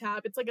AO3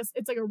 tab. It's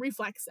like a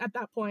reflex at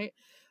that point.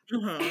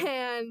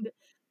 And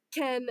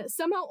can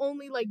somehow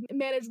only like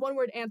manage one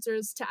word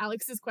answers to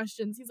Alex's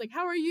questions. He's like,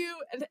 "How are you?"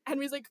 And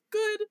Henry's like,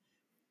 "Good."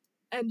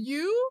 "And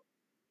you?"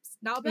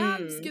 "Not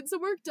bad. Just getting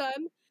some work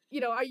done." "You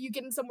know, are you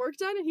getting some work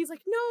done?" And he's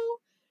like,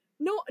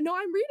 No,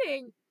 I'm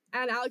reading."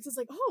 And Alex is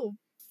like, "Oh,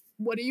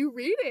 what are you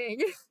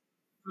reading?"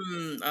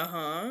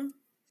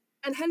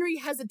 And Henry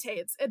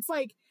hesitates. It's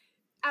like,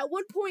 at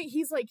one point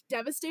he's like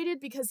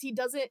devastated because he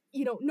doesn't,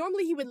 you know,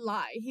 normally he would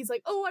lie. He's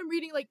like, "Oh, I'm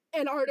reading like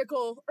an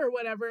article or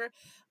whatever."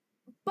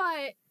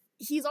 But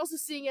he's also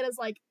seeing it as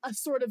like a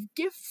sort of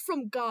gift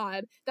from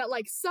God, that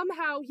like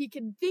somehow he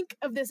can think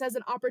of this as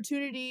an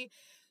opportunity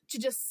to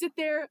just sit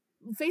there,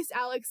 face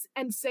Alex,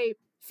 and say,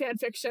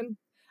 "Fanfiction.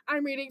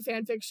 I'm reading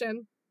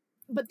fanfiction."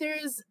 But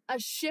there's a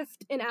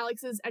shift in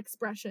Alex's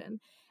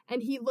expression,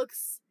 and he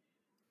looks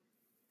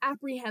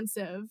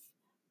apprehensive,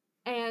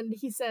 and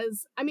he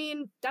says, "I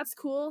mean, that's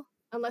cool,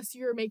 unless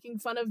you're making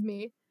fun of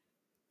me."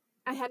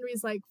 And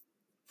Henry's like,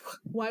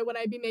 "Why would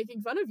I be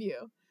making fun of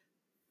you?"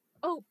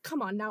 "Oh,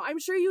 come on now. I'm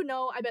sure you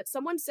know. I bet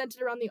someone sent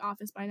it around the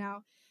office by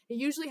now. It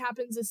usually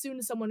happens as soon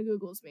as someone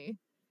Googles me."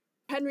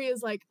 Henry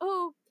is like,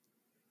 "Oh,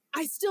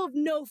 I still have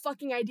no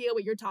fucking idea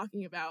what you're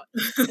talking about."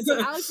 And so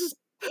Alex is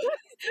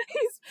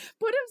he's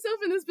put himself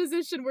in this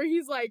position where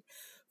he's like,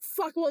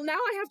 "Fuck, well now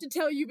I have to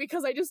tell you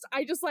because I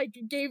just like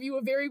gave you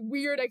a very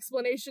weird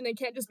explanation and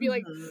can't just be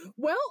like,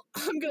 well,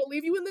 I'm gonna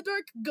leave you in the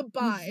dark.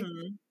 Goodbye."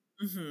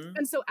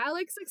 And so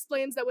Alex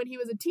explains that when he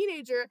was a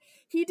teenager,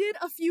 he did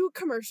a few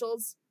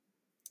commercials,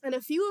 and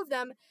a few of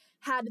them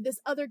had this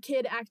other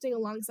kid acting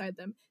alongside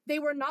them. They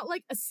were not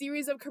like a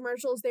series of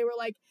commercials. They were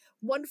like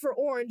one for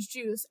orange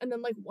juice and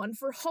then like one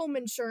for home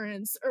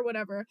insurance or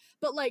whatever.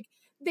 But like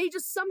they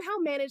just somehow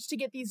managed to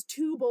get these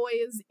two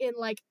boys in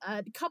like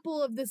a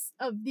couple of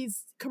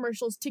these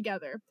commercials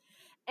together.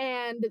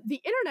 And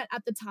the internet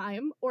at the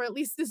time, or at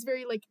least this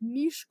very like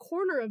niche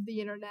corner of the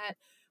internet,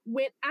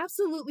 went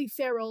absolutely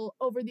feral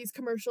over these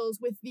commercials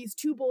with these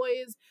two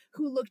boys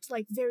who looked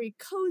like very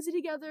cozy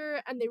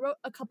together, and they wrote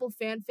a couple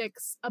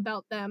fanfics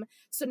about them.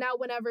 So now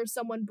whenever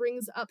someone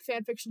brings up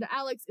fanfiction to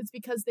Alex, it's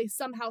because they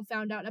somehow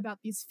found out about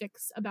these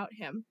fics about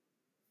him.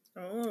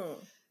 Oh,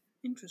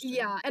 interesting.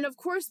 Yeah, and of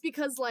course,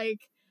 because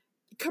like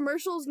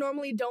commercials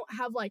normally don't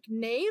have like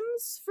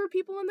names for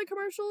people in the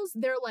commercials,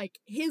 they're like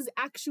his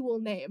actual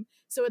name.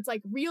 So it's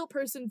like real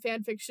person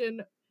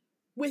fanfiction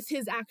with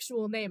his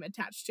actual name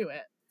attached to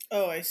it.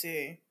 Oh, I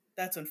see.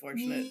 That's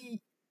unfortunate.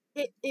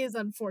 It is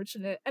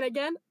unfortunate. And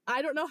again,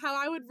 I don't know how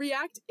I would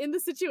react in the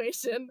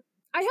situation.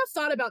 I have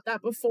thought about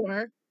that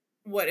before.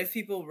 What, if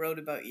people wrote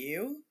about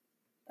you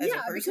as a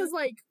person? Because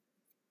like,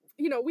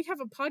 you know, we have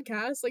a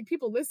podcast, like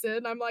people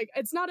listen. I'm like,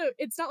 it's not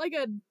like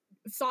a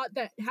thought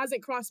that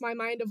hasn't crossed my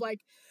mind of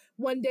like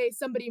one day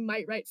somebody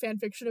might write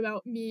fanfiction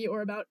about me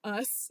or about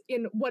us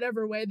in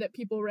whatever way that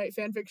people write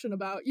fanfiction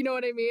about. You know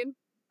what I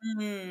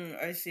mean?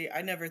 I see.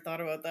 I never thought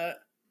about that.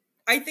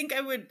 I think I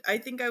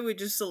would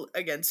just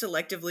again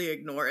selectively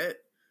ignore it,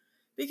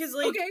 because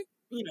like, okay,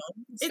 you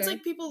know, it's fair.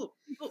 Like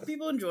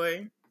people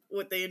enjoy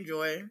what they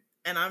enjoy,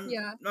 and I'm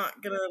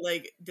not gonna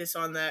like diss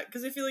on that,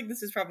 because I feel like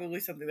this is probably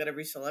something that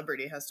every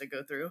celebrity has to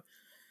go through.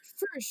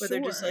 For sure. Where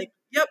they're just like,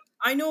 yep,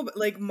 I know, but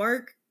like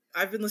Mark,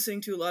 I've been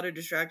listening to a lot of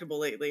Distractable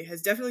lately,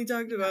 has definitely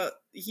talked about,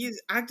 he's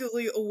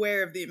actively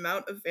aware of the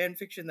amount of fan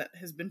fiction that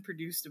has been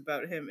produced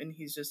about him, and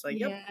he's just like,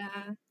 yep.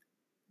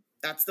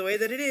 that's the way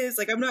that it is.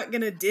 Like, I'm not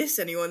gonna diss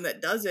anyone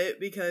that does it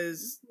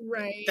because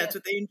that's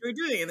what they enjoy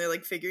doing and they're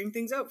like figuring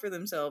things out for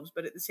themselves.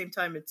 But at the same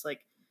time, it's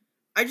like,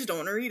 I just don't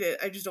want to read it.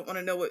 I just don't want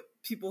to know what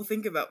people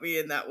think about me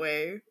in that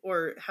way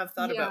or have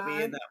thought about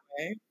me in that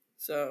way.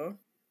 So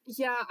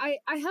yeah,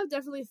 I have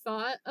definitely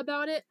thought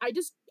about it. I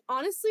just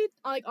honestly,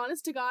 like,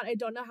 honest to God, I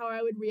don't know how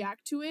I would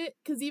react to it,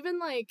 because even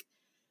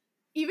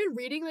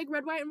reading like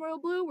Red, White, and Royal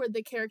Blue, where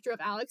the character of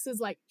Alex is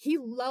like, he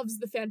loves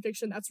the fan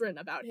fiction that's written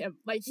about him.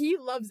 Like, he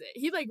loves it.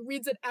 He like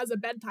reads it as a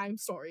bedtime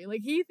story.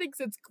 Like, he thinks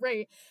it's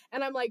great.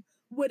 And I'm like,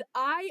 would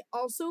I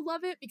also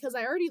love it? Because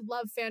I already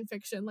love fan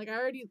fiction. Like, I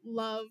already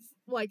love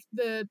like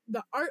the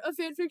art of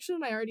fan fiction.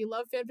 I already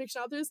love fan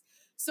fiction authors.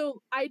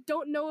 So I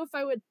don't know if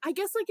I would. I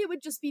guess like it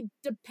would just be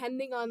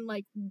depending on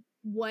like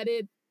what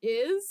it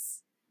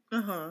is.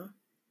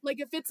 Like,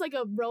 if it's like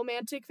a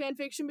romantic fan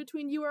fiction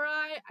between you or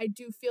I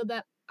do feel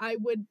that I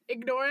would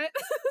ignore it.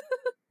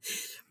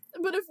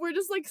 But if we're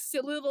just like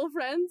silly little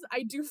friends,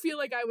 I do feel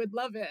like I would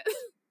love it.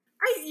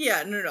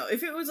 No.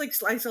 If it was like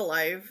slice of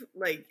life,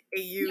 like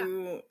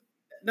AU,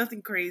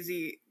 nothing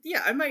crazy.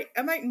 Yeah, I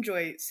might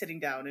enjoy sitting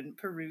down and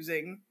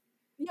perusing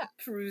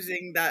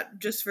that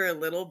just for a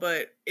little.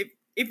 But if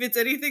it's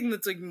anything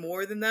that's like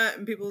more than that,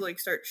 and people like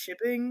start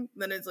shipping,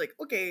 then it's like,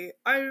 okay,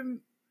 I'm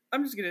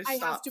just gonna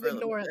stop. I have to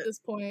ignore at this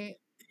point.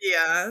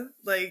 Yeah,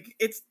 like,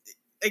 it's,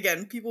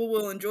 again, people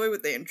will enjoy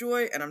what they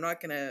enjoy, and I'm not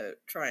gonna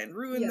try and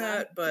ruin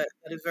that, but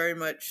that is very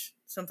much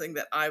something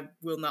that I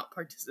will not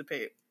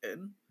participate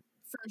in.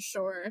 For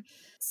sure.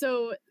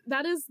 So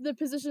that is the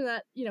position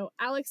that,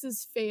 Alex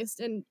is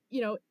faced, and,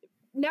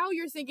 now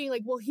you're thinking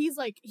like, well, he's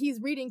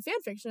reading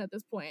fan fiction at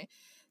this point.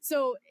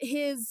 So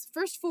his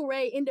first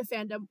foray into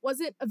fandom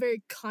wasn't a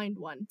very kind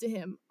one to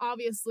him.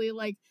 Obviously,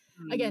 like,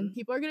 again,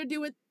 people are gonna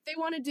do what they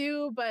want to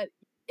do, but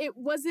it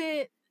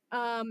wasn't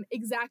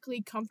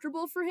exactly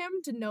comfortable for him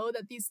to know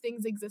that these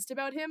things exist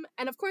about him.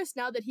 And of course,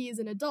 now that he is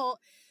an adult,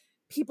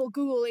 people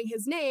Googling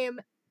his name,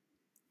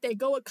 they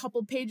go a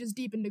couple pages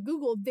deep into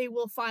Google, they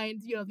will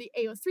find, the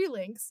AO3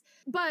 links.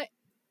 But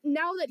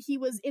now that he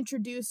was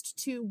introduced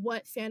to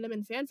what fandom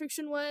and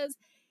fanfiction was,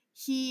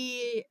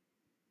 he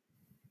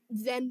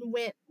then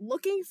went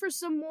looking for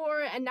some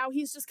more, and now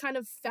he's just kind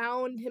of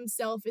found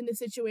himself in the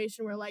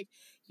situation where, like,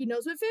 he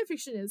knows what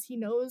fanfiction is. He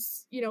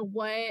knows,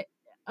 what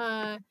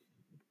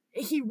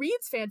he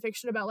reads fan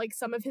fiction about, like,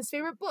 some of his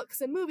favorite books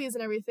and movies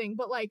and everything,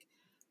 but like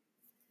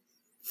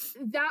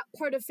that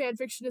part of fan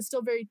fiction is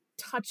still very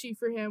touchy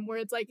for him, where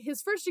it's like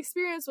his first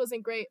experience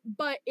wasn't great,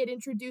 but it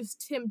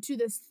introduced him to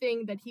this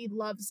thing that he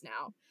loves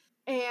now.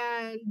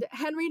 And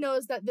Henry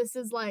knows that this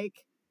is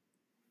like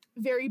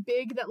very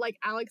big, that like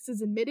Alex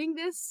is admitting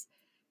this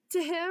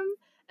to him,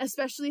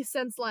 especially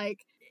since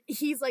like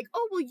he's like,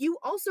 oh, well, you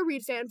also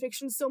read fan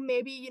fiction, so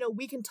maybe,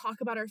 we can talk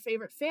about our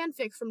favorite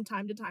fanfics from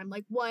time to time.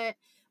 Like, what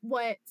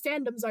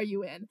fandoms are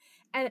you in?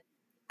 And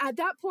at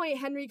that point,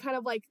 Henry kind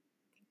of like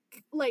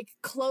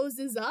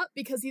closes up,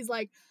 because he's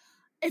like,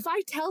 if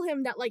I tell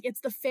him that like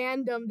it's the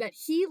fandom that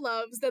he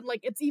loves, then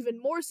like it's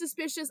even more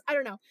suspicious. I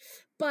don't know.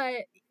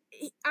 But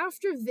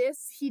after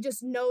this, he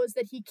just knows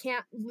that he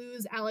can't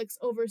lose Alex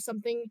over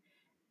something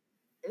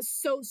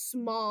so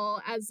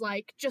small as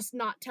like just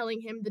not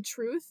telling him the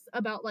truth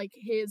about like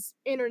his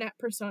internet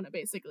persona,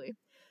 basically.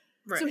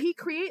 Right. So he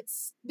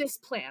creates this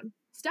plan.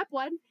 Step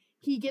 1,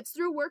 he gets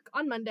through work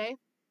on Monday.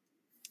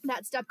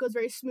 That step goes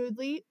very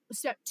smoothly.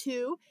 Step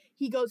 2,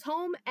 he goes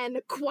home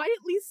and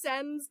quietly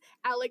sends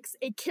Alex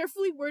a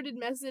carefully worded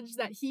message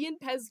that he and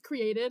Pez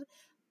created,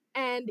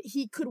 and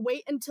he could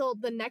wait until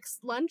the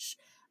next lunch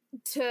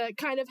to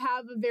kind of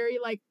have a very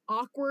like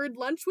awkward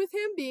lunch with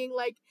him, being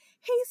like,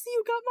 hey, so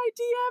you got my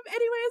DM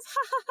anyways,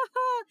 ha ha ha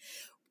ha,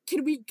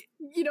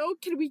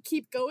 can we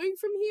keep going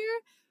from here?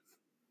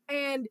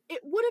 And it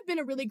would have been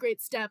a really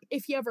great step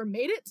if he ever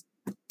made it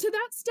to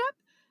that step.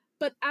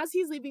 But as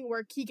he's leaving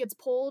work, he gets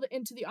pulled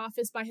into the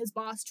office by his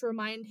boss to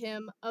remind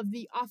him of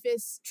the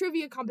office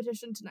trivia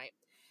competition tonight.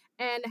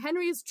 And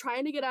Henry is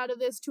trying to get out of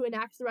this to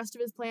enact the rest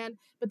of his plan,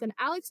 but then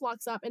Alex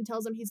walks up and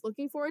tells him he's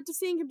looking forward to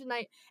seeing him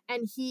tonight,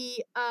 and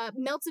he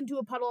melts into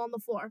a puddle on the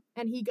floor,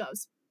 and he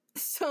goes.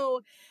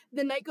 So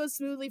the night goes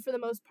smoothly for the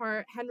most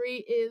part.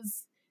 Henry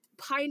is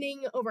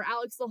pining over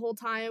Alex the whole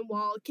time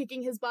while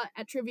kicking his butt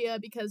at trivia,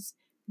 because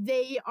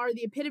they are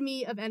the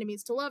epitome of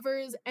enemies to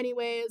lovers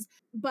anyways.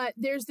 But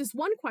there's this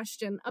one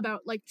question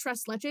about like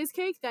tres leches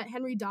cake that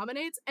Henry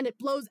dominates, and it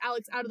blows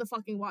Alex out of the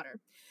fucking water.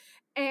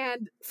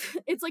 And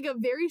it's like a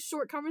very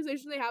short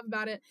conversation they have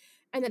about it.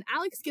 And then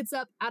Alex gets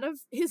up out of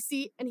his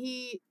seat and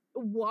he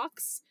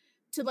walks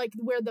to like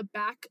where the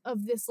back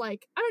of this,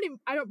 like, I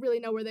don't really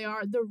know where they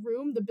are,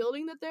 the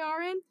building that they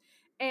are in.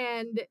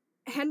 And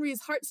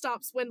Henry's heart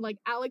stops when like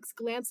Alex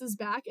glances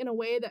back in a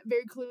way that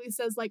very clearly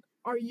says like,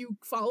 are you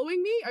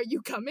following me? Are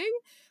you coming?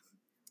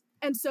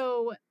 And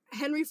so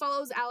Henry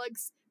follows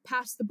Alex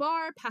past the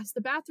bar, past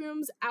the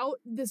bathrooms, out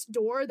this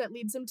door that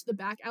leads him to the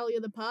back alley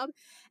of the pub.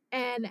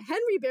 And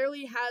Henry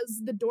barely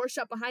has the door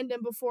shut behind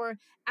him before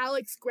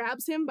Alex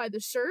grabs him by the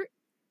shirt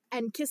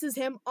and kisses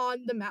him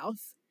on the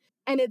mouth.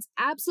 And it's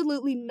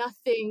absolutely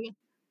nothing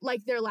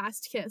like their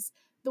last kiss.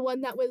 The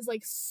one that was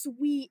like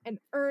sweet and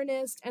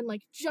earnest and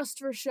like just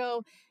for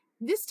show.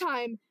 This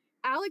time,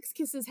 Alex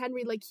kisses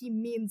Henry like he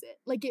means it,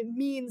 like it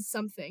means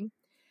something.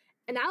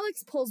 And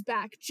Alex pulls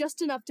back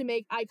just enough to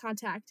make eye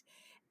contact.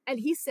 And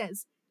he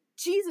says,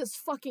 Jesus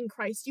fucking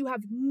Christ, you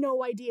have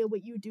no idea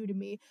what you do to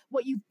me,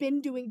 what you've been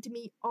doing to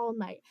me all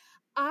night.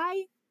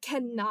 I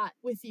cannot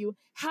with you.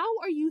 How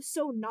are you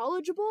so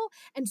knowledgeable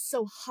and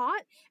so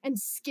hot and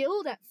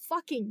skilled at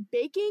fucking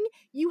baking?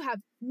 You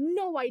have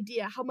no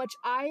idea how much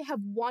I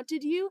have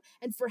wanted you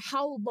and for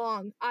how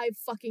long I've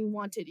fucking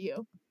wanted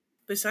you.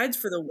 Besides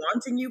for the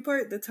wanting you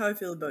part, that's how I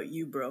feel about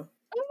you, bro.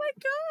 Oh my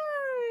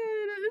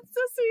god, it's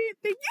so sweet.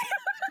 Thank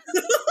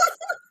you.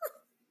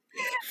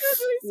 That's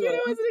really sweet. Yeah. I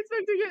wasn't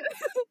expecting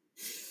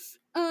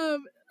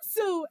it.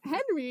 So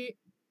Henry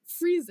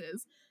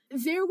freezes.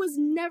 There was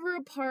never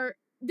a part.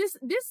 This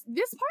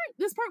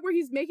part where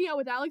he's making out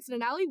with Alex in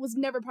an alley was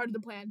never part of the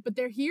plan. But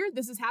they're here.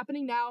 This is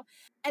happening now,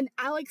 and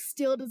Alex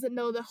still doesn't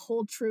know the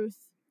whole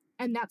truth,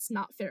 and that's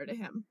not fair to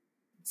him.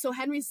 So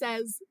Henry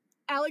says,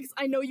 "Alex,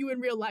 I know you in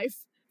real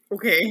life."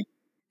 Okay.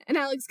 And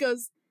Alex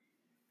goes,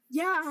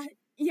 Yeah,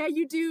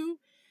 you do.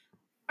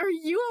 Are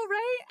you all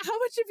right? How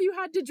much have you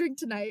had to drink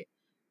tonight?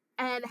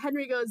 And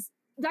Henry goes,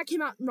 that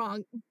came out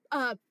wrong.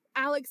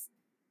 Alex,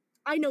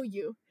 I know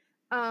you.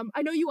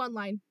 I know you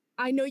online.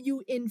 I know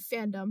you in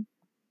fandom.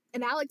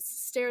 And Alex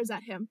stares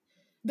at him.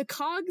 The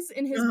cogs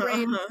in his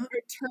brain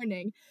are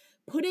turning,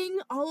 putting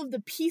all of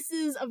the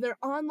pieces of their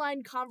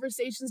online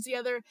conversations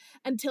together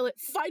until it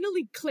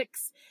finally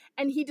clicks.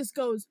 And he just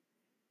goes,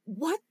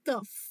 what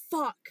the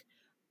fuck?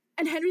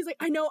 And Henry's like,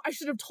 I know, I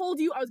should have told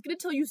you. I was going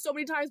to tell you so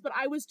many times, but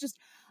I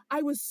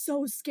was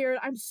so scared.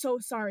 I'm so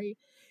sorry.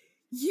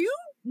 You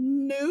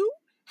knew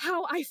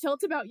how I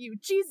felt about you.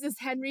 Jesus,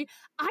 Henry,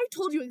 I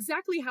told you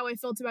exactly how I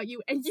felt about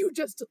you, and you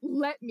just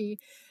let me.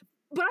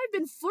 But I've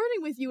been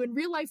flirting with you in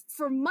real life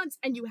for months,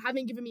 and you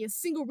haven't given me a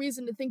single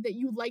reason to think that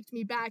you liked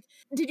me back.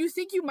 Did you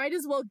think you might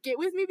as well get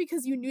with me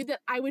because you knew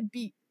that I would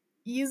be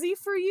easy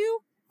for you?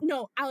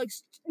 No,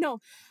 Alex, no.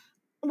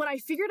 When I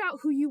figured out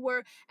who you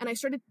were and you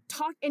started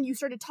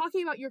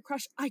talking about your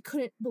crush, I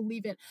couldn't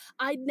believe it.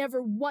 I'd never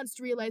once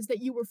realized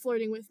that you were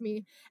flirting with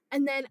me.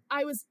 And then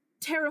I was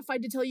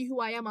terrified to tell you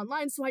who I am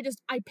online, so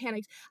I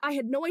panicked. I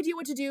had no idea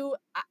what to do.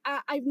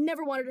 I've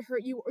never wanted to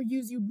hurt you or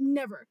use you,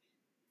 never.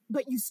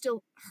 But you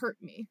still hurt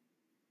me.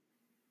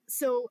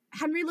 So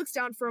Henry looks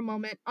down for a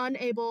moment,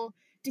 unable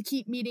to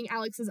keep meeting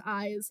Alex's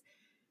eyes,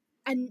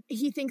 and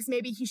he thinks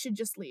maybe he should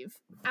just leave.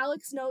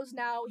 Alex knows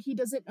now he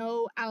doesn't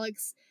owe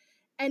Alex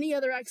any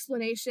other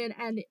explanation,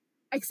 and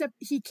except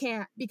he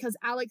can't because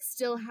Alex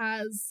still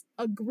has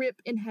a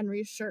grip in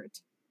Henry's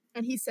shirt.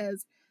 And he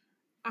says,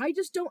 I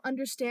just don't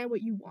understand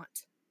what you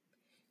want.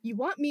 You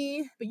want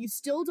me, but you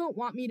still don't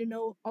want me to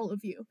know all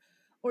of you,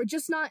 or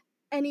just not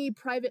any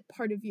private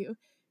part of you.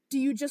 Do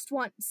you just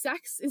want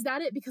sex? Is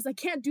that it? Because I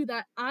can't do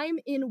that. I'm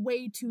in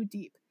way too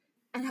deep.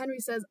 And Henry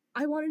says,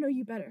 I want to know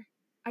you better.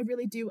 I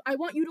really do. I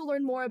want you to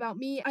learn more about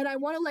me, and I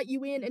want to let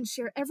you in and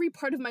share every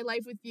part of my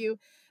life with you.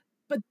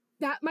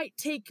 That might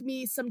take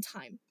me some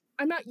time.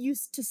 I'm not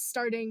used to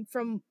starting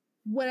from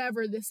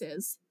whatever this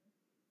is.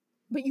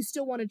 But you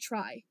still want to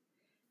try.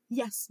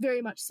 Yes,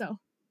 very much so.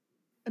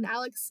 And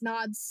Alex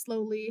nods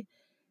slowly,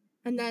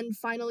 and then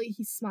finally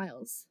he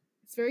smiles.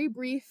 It's very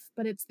brief,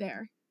 but it's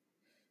there.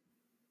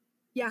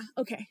 Yeah,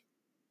 okay.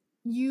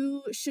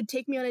 You should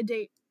take me on a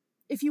date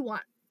if you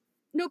want.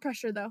 No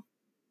pressure, though.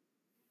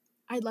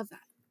 I'd love that.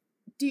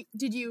 Do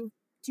you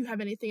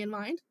have anything in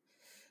mind?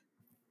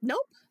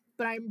 Nope.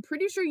 But I'm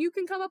pretty sure you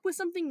can come up with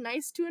something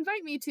nice to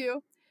invite me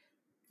to.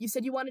 You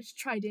said you wanted to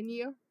try, didn't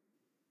you?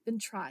 Then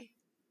try.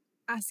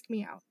 Ask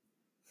me out.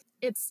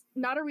 It's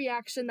not a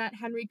reaction that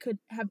Henry could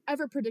have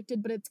ever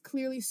predicted, but it's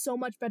clearly so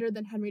much better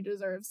than Henry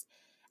deserves.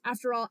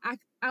 After all,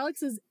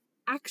 Alex is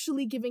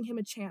actually giving him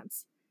a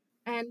chance.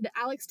 And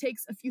Alex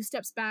takes a few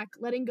steps back,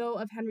 letting go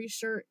of Henry's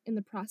shirt in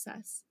the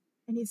process.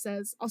 And he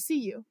says, I'll see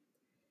you.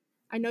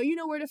 I know you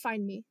know where to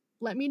find me.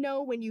 Let me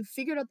know when you've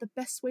figured out the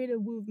best way to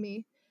woo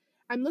me.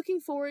 I'm looking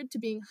forward to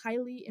being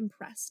highly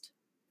impressed.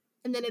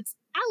 And then it's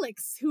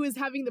Alex who is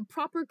having the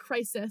proper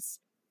crisis.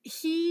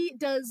 He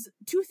does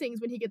two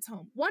things when he gets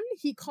home. One,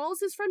 he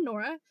calls his friend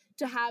Nora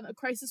to have a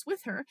crisis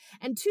with her.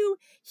 And two,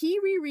 he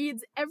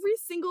rereads every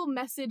single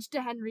message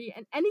to Henry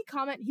and any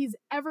comment he's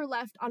ever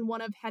left on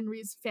one of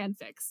Henry's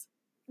fanfics.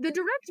 The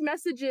direct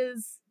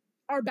messages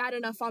are bad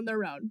enough on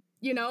their own,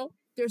 you know?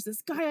 There's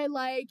this guy I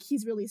like,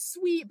 he's really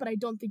sweet, but I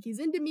don't think he's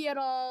into me at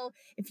all.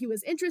 If he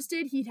was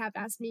interested, he'd have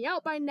asked me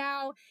out by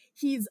now.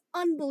 He's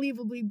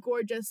unbelievably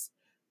gorgeous.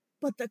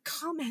 But the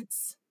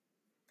comments,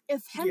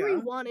 if Henry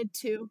wanted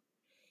to,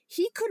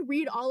 he could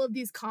read all of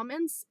these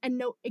comments and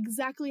know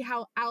exactly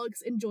how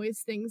Alex enjoys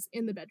things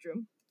in the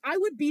bedroom. I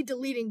would be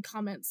deleting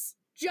comments,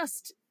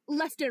 just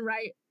left and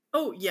right.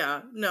 Oh,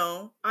 yeah,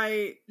 no.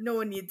 No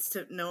one needs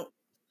to, no.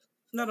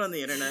 Not on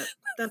the internet.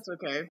 That's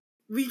okay.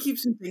 We keep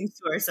some things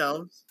to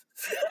ourselves.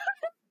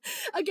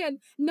 Again,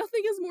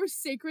 nothing is more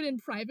sacred and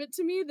private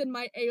to me than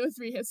my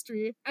AO3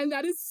 history. And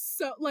that is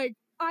so, like,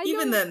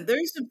 Even then,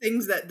 there's some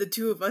things that the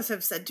two of us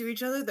have said to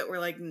each other that we're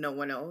like, no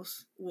one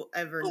else will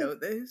ever know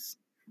this.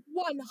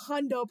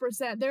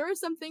 100%. There are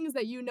some things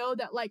that you know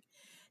that, like,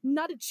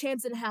 not a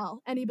chance in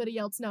hell anybody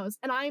else knows.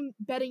 And I'm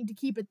betting to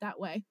keep it that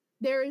way.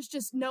 There is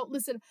just no,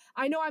 listen,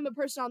 I know I'm a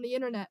person on the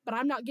internet, but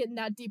I'm not getting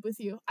that deep with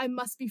you. I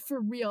must be for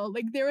real.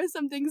 Like, there are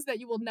some things that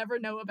you will never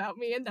know about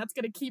me, and I'm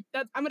gonna keep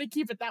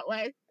it that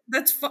way.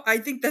 I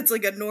think that's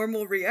like a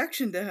normal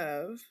reaction to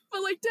have.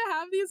 But like to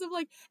have these of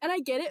like, and I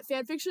get it,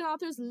 fanfiction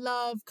authors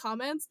love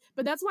comments,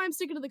 but that's why I'm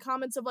sticking to the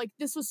comments of like,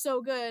 this was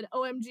so good,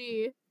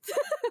 OMG.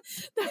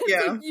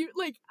 Yeah.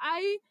 Like,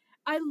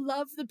 I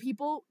love the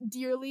people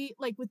dearly,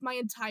 like with my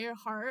entire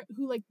heart,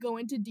 who like go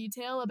into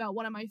detail about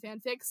one of my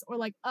fanfics or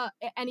like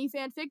any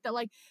fanfic that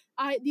like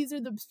these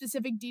are the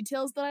specific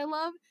details that I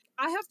love.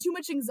 I have too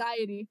much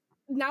anxiety.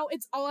 Now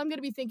it's all I'm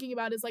gonna be thinking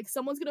about is like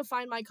someone's gonna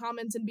find my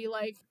comments and be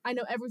like, I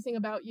know everything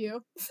about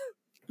you.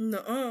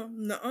 Nuh-uh.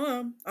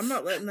 I'm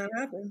not letting that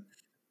happen.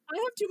 I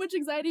have too much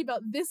anxiety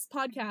about this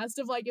podcast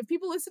of like, if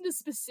people listen to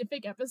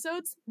specific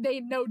episodes,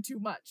 they know too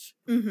much.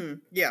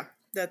 Yeah,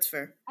 that's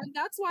fair. And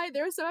that's why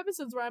there are some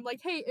episodes where I'm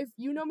like, hey, if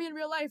you know me in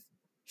real life,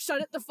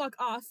 shut it the fuck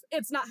off.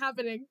 It's not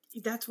happening.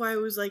 That's why I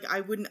was like, I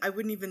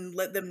wouldn't even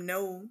let them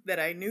know that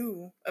I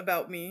knew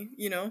about me,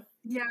 you know?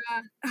 Yeah.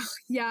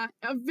 Yeah.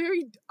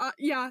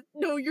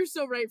 No, you're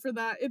so right for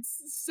that.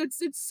 It's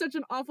such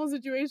an awful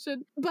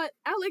situation. But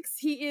Alex,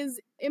 he is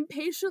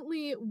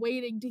impatiently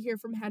waiting to hear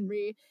from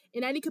Henry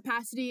in any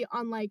capacity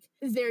on like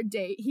their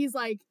date. He's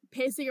like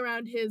pacing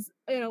around his,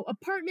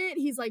 apartment.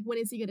 He's like, when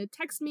is he gonna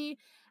text me?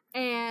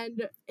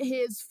 And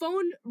his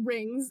phone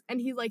rings and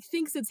he like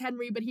thinks it's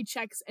Henry, but he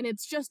checks and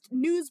it's just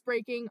news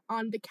breaking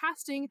on the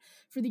casting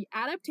for the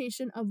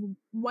adaptation of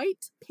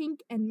White, Pink,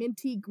 and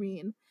Minty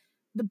Green.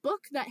 The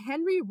book that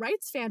Henry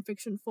writes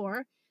fanfiction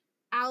for,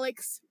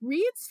 Alex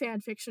reads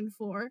fanfiction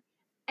for,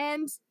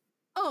 and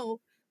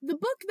the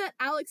book that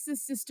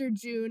Alex's sister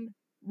June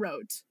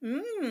wrote.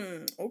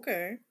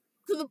 Okay.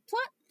 So the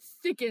plot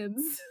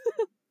thickens.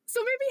 So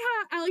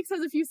maybe Alex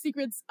has a few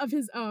secrets of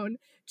his own.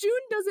 June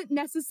doesn't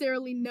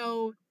necessarily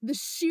know the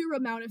sheer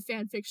amount of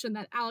fanfiction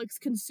that Alex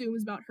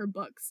consumes about her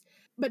books.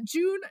 But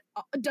June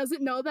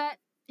doesn't know that,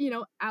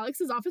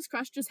 Alex's office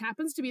crush just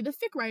happens to be the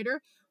fic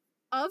writer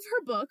of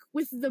her book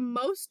with the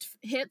most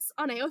hits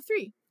on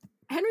AO3.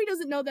 Henry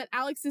doesn't know that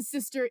Alex's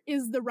sister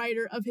is the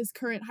writer of his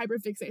current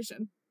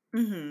hyperfixation.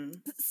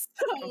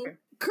 So,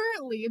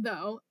 currently,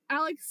 though,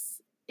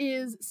 Alex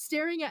is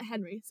staring at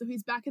Henry. So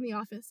he's back in the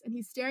office, and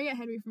he's staring at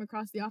Henry from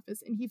across the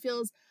office, and he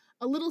feels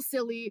a little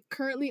silly,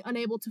 currently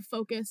unable to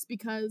focus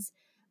because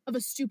of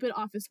a stupid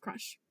office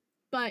crush.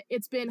 But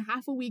it's been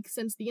half a week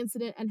since the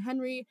incident, and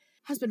Henry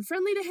has been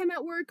friendly to him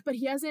at work, but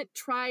he hasn't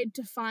tried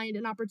to find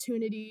an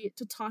opportunity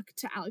to talk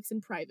to Alex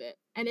in private.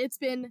 And it's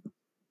been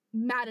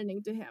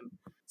maddening to him.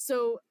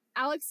 So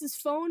Alex's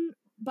phone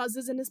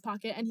buzzes in his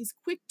pocket, and he's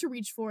quick to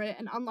reach for it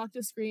and unlock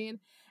the screen,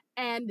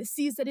 and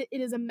sees that it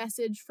is a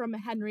message from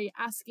Henry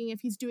asking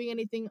if he's doing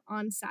anything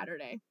on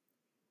Saturday.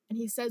 And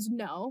he says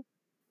no.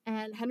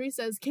 And Henry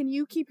says, can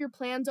you keep your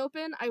plans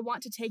open? I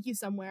want to take you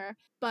somewhere,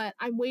 but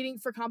I'm waiting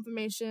for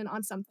confirmation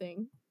on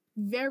something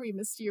very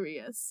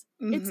mysterious.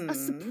 It's a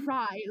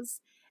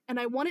surprise, and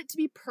I want it to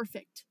be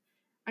perfect.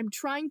 I'm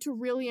trying to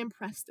really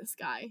impress this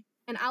guy.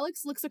 And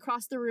Alex looks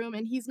across the room,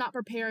 and he's not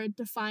prepared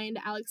to find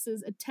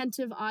Alex's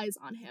attentive eyes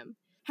on him.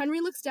 Henry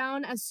looks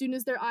down as soon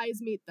as their eyes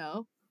meet,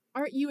 though.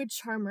 Aren't you a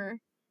charmer?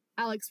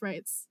 Alex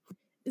writes.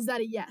 Is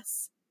that a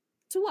yes?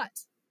 To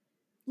what?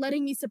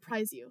 Letting me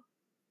surprise you.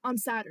 On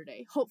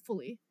Saturday,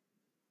 hopefully.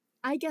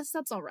 I guess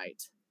that's all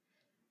right.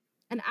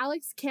 And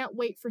Alex can't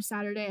wait for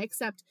Saturday,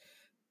 except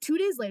 2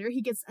 days later, he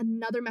gets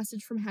another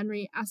message from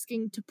Henry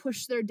asking to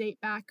push their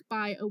date back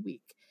by a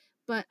week.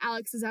 But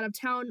Alex is out of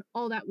town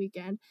all that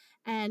weekend,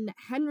 and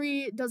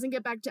Henry doesn't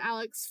get back to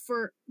Alex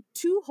for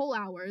 2 whole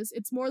hours.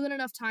 It's more than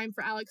enough time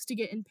for Alex to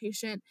get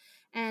impatient,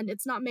 and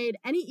it's not made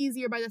any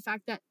easier by the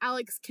fact that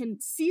Alex can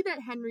see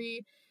that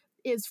Henry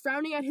is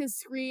frowning at his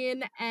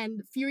screen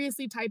and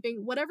furiously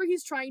typing. Whatever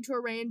he's trying to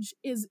arrange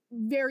is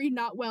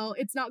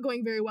it's not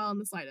going very well in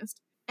the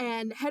slightest.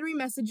 And Henry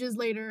messages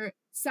later,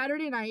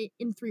 Saturday night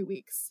in 3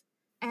 weeks.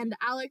 And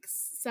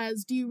Alex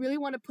says, do you really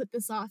want to put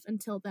this off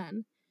until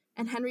then?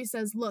 And Henry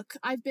says, look,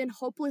 I've been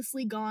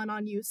hopelessly gone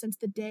on you since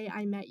the day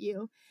I met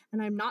you,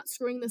 and I'm not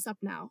screwing this up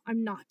now.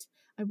 I'm not.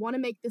 I want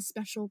to make this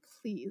special,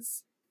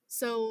 please.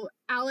 So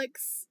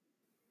Alex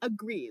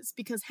agrees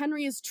because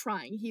Henry is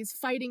trying. He's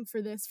fighting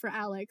for this for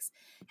Alex.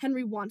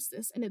 Henry wants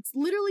this, and it's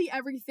literally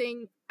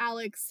everything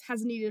Alex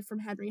has needed from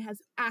Henry,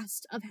 has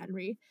asked of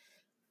Henry.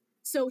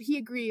 So he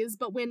agrees,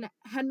 but when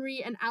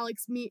Henry and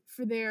Alex meet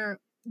for their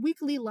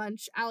weekly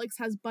lunch, Alex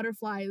has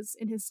butterflies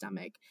in his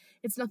stomach.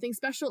 It's nothing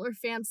special or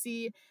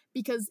fancy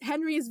because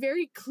Henry is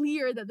very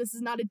clear that this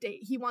is not a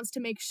date. He wants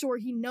to make sure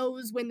he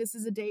knows when this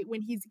is a date,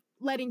 when he's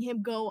letting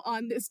him go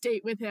on this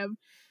date with him.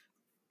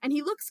 And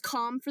he looks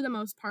calm for the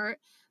most part,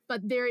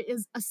 but there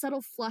is a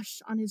subtle flush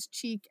on his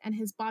cheek, and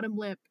his bottom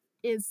lip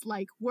is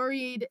like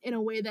worried in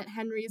a way that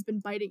Henry has been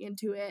biting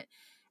into it.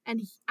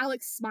 And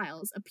Alex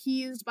smiles,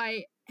 appeased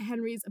by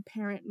Henry's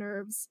apparent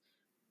nerves.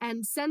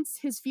 And since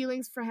his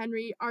feelings for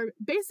Henry are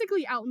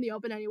basically out in the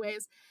open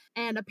anyways,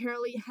 and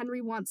apparently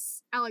Henry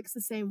wants Alex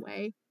the same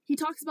way, he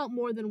talks about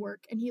more than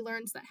work, and he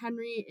learns that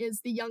Henry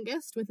is the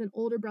youngest with an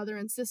older brother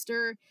and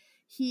sister.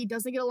 He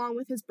doesn't get along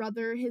with his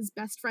brother. His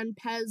best friend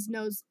Pez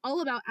knows all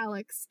about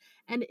Alex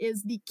and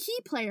is the key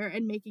player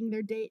in making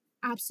their date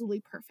absolutely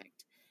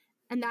perfect.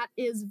 And that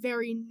is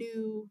very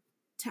new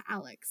to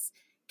Alex,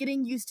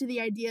 getting used to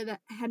the idea that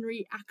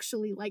Henry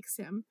actually likes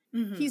him.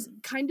 Mm-hmm. He's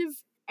kind of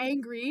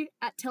angry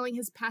at telling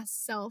his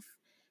past self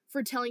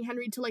for telling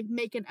Henry to like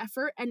make an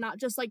effort and not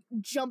just like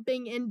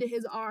jumping into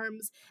his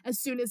arms as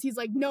soon as he's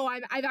like, no,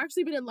 I've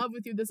actually been in love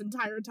with you this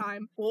entire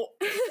time. Oh.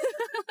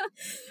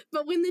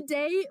 But when the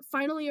day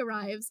finally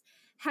arrives,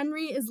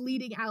 Henry is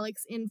leading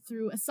Alex in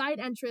through a side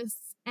entrance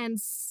and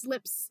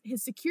slips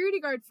his security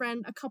guard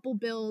friend a couple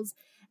bills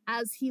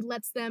as he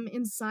lets them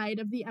inside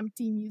of the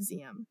empty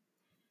museum.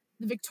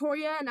 The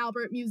Victoria and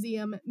Albert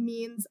Museum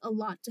means a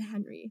lot to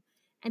Henry,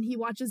 and he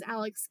watches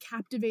Alex's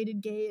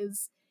captivated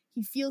gaze.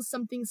 He feels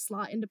something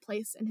slot into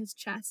place in his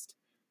chest.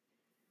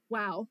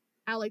 Wow,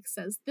 Alex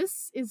says,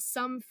 this is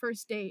some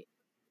first date.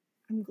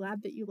 I'm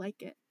glad that you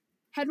like it.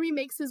 Henry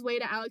makes his way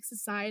to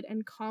Alex's side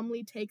and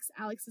calmly takes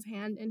Alex's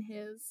hand in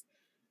his.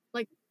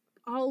 Like,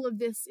 all of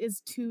this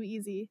is too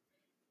easy,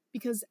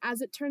 because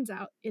as it turns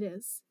out, it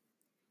is.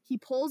 He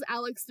pulls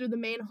Alex through the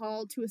main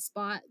hall to a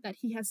spot that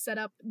he has set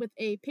up with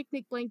a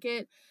picnic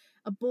blanket,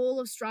 a bowl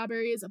of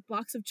strawberries, a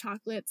box of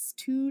chocolates,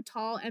 2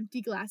 tall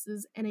empty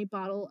glasses, and a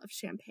bottle of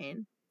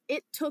champagne.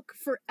 It took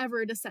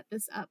forever to set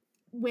this up.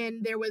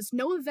 When there was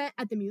no event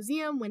at the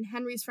museum, when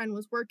Henry's friend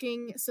was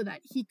working so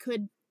that he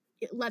could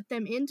let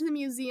them into the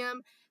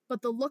museum,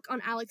 but the look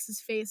on Alex's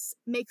face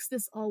makes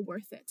this all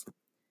worth it.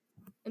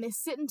 And they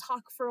sit and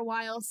talk for a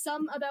while,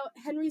 some about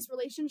Henry's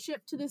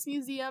relationship to this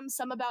museum,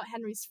 some about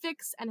Henry's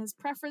fics and his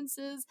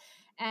preferences,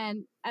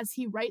 and as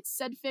he writes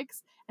said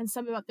fics, and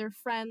some about their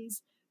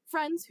friends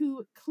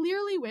who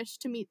clearly wish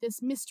to meet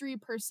this mystery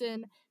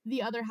person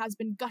the other has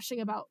been gushing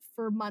about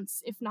for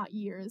months, if not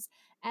years.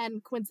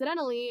 And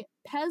coincidentally,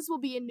 Pez will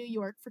be in New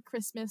York for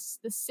Christmas,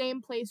 the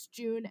same place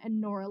June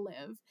and Nora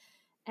live.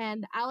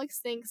 And Alex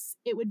thinks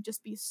it would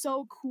just be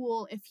so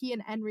cool if he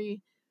and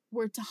Henry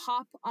were to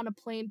hop on a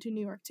plane to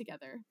New York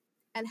together.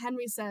 And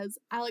Henry says,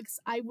 Alex,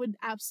 I would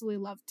absolutely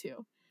love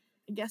to.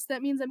 I guess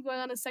that means I'm going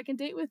on a second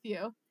date with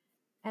you.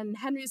 And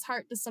Henry's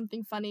heart does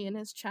something funny in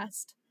his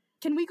chest.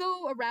 Can we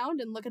go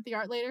around and look at the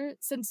art later,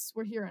 since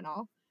we're here and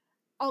all?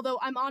 Although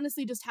I'm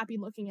honestly just happy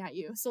looking at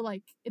you, so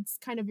like, it's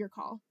kind of your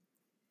call.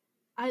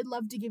 I'd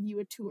love to give you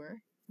a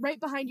tour. Right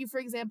behind you, for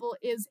example,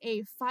 is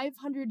a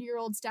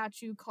 500-year-old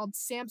statue called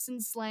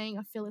Samson slaying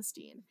a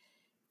Philistine.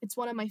 It's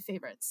one of my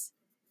favorites.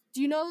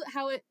 Do you know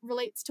how it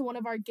relates to one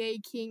of our gay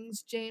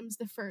kings, James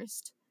I?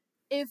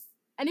 If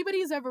anybody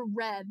has ever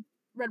read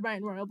Red, White,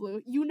 and Royal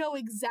Blue, you know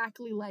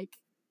exactly, like,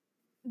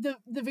 the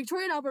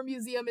Victoria and Albert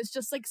Museum is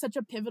just, like, such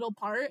a pivotal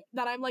part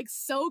that I'm, like,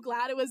 so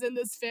glad it was in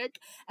this fic.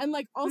 And,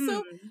 like,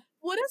 also,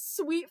 what a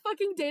sweet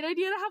fucking date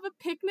idea to have a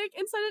picnic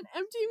inside an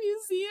empty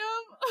museum.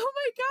 Oh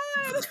my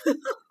god!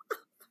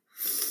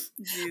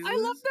 I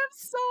love them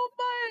so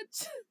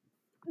much!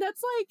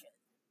 That's, like,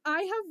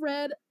 I have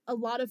read a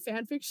lot of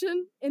fan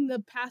fiction in the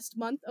past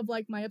month of,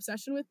 like, my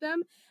obsession with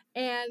them,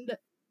 and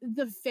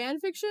the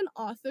fan fiction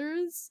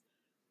authors,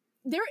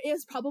 there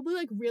is probably,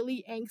 like,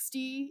 really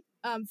angsty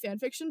fan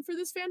fiction for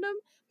this fandom,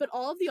 but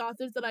all of the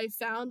authors that I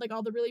found, like,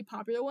 all the really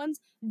popular ones,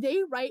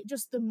 they write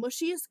just the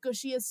mushiest,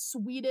 gushiest,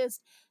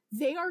 sweetest.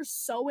 They are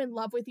so in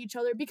love with each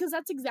other because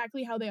that's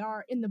exactly how they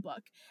are in the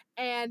book.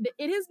 And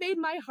it has made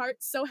my heart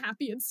so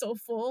happy and so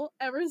full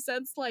ever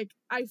since, like,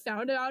 I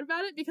found out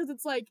about it, because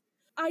it's like,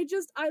 I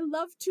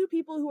love two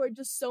people who are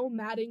just so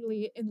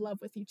maddeningly in love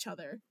with each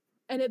other.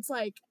 And it's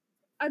like,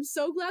 I'm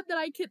so glad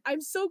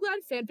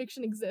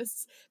fanfiction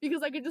exists,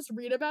 because I could just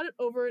read about it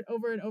over and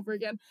over and over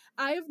again.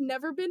 I have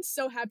never been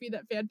so happy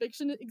that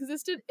fanfiction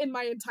existed in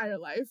my entire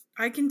life.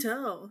 I can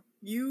tell.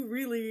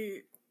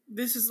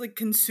 This has, like,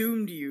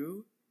 consumed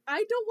you.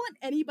 I don't want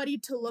anybody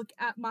to look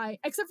at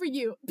except for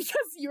you,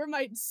 because you're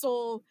my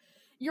soul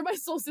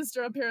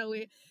sister,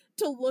 apparently,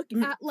 to look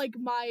at, like,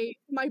 my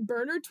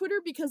burner Twitter,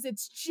 because it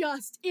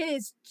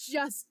is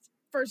just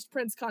First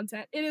Prince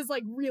content. It is,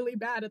 like, really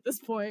bad at this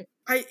point.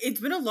 It's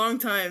been a long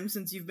time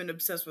since you've been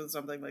obsessed with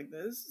something like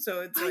this,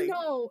 so it's, like, I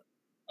know.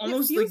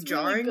 Almost, like,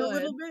 jarring really a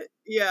little bit.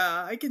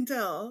 Yeah, I can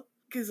tell,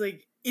 because,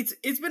 like,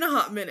 it's been a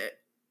hot minute,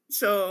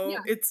 so yeah.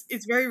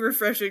 It's very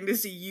refreshing to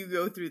see you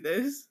go through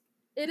this.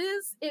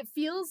 It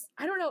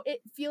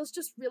feels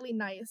just really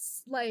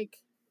nice. Like,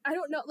 I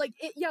don't know, like,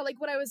 like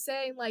what I was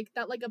saying, like,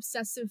 that, like,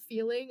 obsessive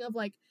feeling of,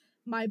 like,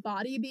 my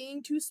body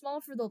being too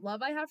small for the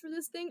love I have for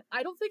this thing,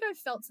 I don't think I've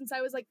felt since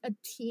I was, like, a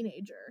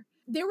teenager.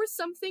 There was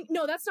something,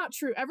 no, that's not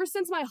true, ever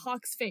since my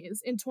Hawks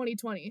phase in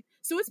 2020.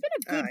 So it's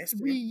been a good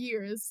 3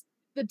 years.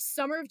 The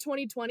summer of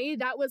 2020,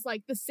 that was,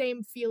 like, the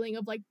same feeling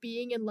of, like,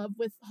 being in love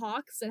with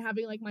Hawks and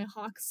having, like, my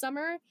Hawks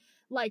summer.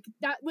 Like,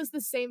 that was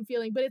the same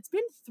feeling, but it's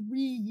been 3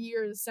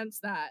 years since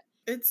that.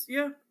 It's,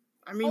 yeah.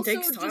 I mean, also,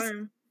 takes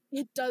time.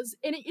 It does,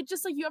 and it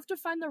just, like, you have to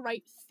find the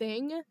right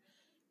thing,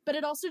 but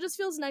it also just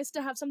feels nice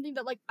to have something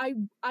that, like,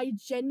 I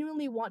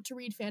genuinely want to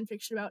read fan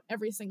fiction about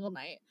every single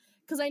night,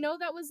 because I know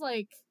that was,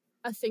 like,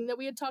 a thing that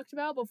we had talked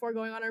about before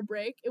going on our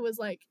break. It was,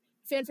 like,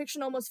 fan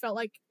fiction almost felt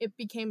like it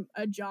became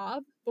a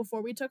job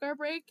before we took our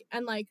break,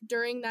 and, like,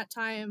 during that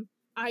time,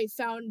 I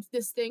found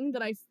this thing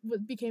that I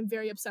became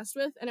very obsessed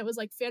with, and it was,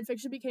 like, fan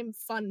fiction became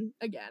fun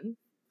again.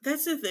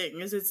 That's the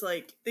thing, is it's,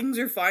 like, things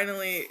are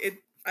finally,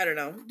 I don't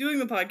know, doing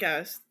the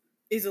podcast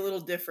is a little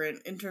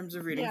different in terms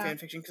of reading fan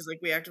fiction, because,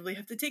 like, we actively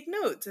have to take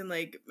notes and,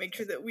 like, make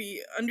sure that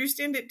we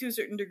understand it to a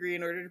certain degree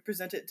in order to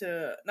present it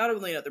to not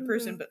only another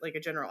person, but, like, a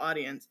general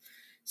audience.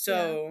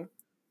 So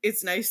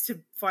it's nice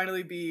to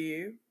finally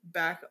be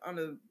back on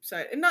the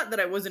side, and not that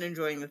I wasn't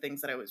enjoying the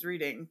things that I was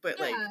reading, but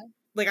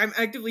like I'm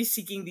actively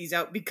seeking these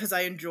out because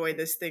I enjoy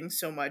this thing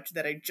so much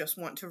that I just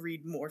want to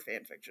read more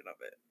fan fiction of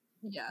it.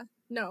 Yeah.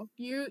 No,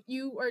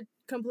 you are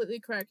completely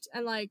correct.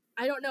 And, like,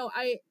 I don't know.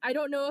 I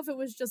don't know if it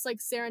was just, like,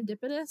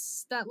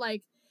 serendipitous that,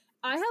 like,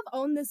 I have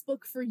owned this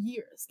book for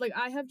years. Like,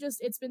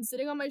 it's been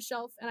sitting on my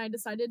shelf, and I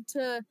decided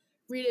to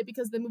read it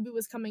because the movie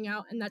was coming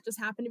out, and that just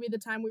happened to be the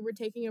time we were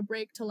taking a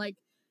break to, like,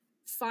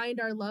 find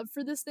our love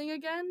for this thing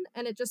again,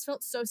 and it just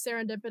felt so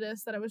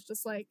serendipitous that I was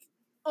just like,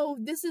 oh,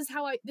 this is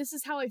how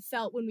I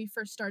felt when we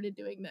first started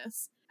doing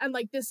this. And,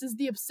 like, this is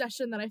the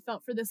obsession that I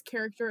felt for this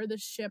character or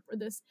this ship or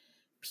this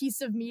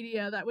piece of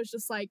media that was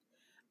just like,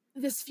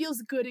 this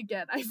feels good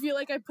again. I feel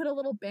like I put a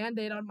little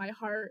band-aid on my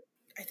heart.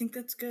 I think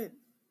that's good.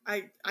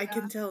 I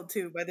can tell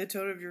too by the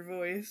tone of your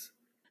voice.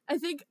 I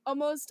think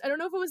almost, I don't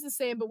know if it was the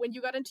same, but when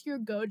you got into your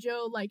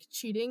Gojo, like,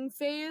 cheating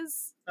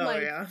phase, that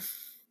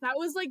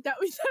was like,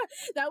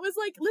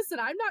 listen,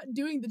 I'm not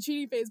doing the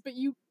cheating phase, but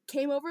you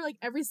came over, like,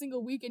 every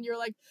single week and you're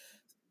like,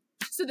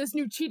 so this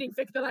new cheating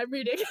fic that I'm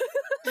reading.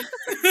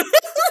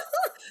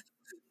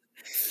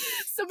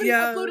 Somebody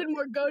uploaded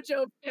more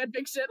Gojo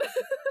fanfiction.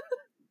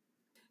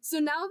 So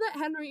now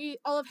that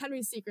all of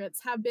Henry's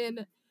secrets have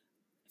been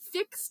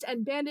fixed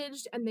and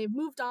bandaged and they've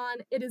moved on,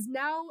 it is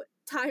now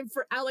time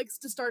for Alex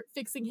to start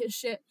fixing his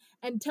shit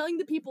and telling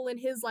the people in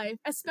his life,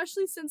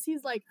 especially since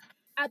he's like,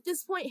 at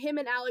this point, him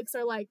and Alex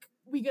are like,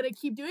 we gonna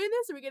keep doing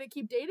this? Are we gonna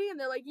keep dating? And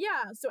they're like,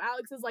 yeah. So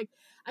Alex is like,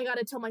 I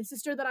gotta tell my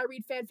sister that I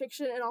read fan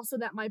fiction, and also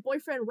that my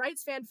boyfriend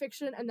writes fan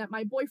fiction, and that I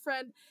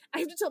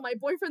have to tell my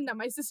boyfriend that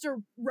my sister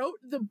wrote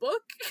the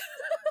book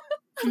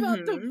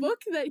about the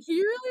book that he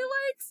really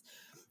likes.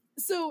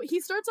 So he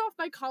starts off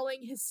by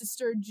calling his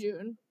sister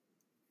June,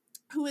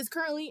 who is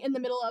currently in the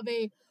middle of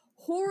a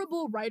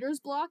horrible writer's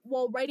block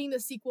while writing the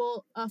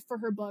sequel for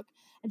her book.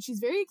 And she's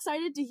very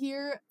excited to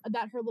hear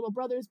that her little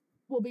brothers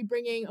will be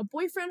bringing a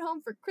boyfriend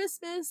home for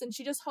Christmas, and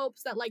she just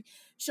hopes that, like,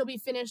 she'll be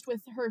finished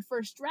with her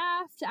first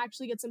draft to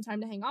actually get some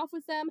time to hang off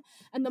with them.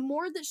 And the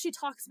more that she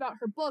talks about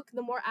her book,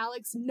 the more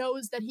Alex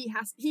knows that he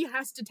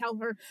has to tell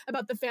her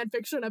about the fan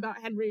fiction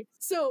about Henry.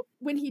 So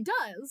when he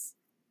does,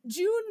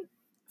 June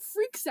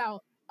freaks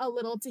out a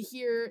little to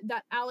hear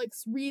that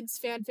Alex reads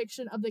fan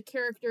fiction of the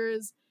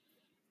characters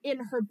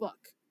in her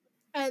book,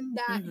 and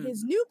that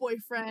his new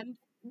boyfriend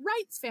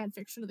writes fan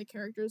fiction of the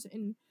characters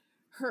in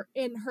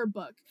her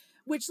book,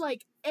 which,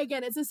 like,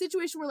 again, it's a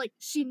situation where, like,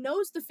 she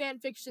knows the fan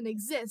fiction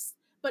exists,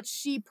 but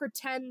she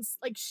pretends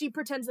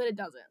that it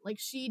doesn't. Like,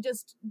 she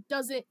just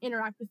doesn't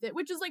interact with it,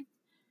 which is, like,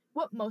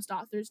 what most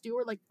authors do,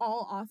 or, like,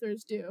 all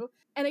authors do.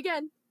 And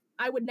again,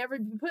 I would never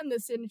be put in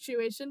this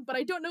situation, but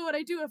I don't know what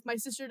I'd do if my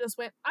sister just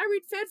went, I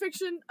read fan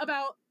fiction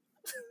about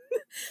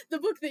the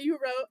book that you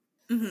wrote.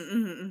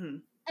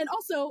 And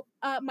also,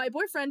 my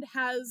boyfriend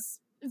has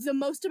the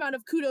most amount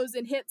of kudos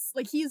and hits.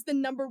 Like, he's the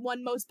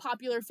 #1 most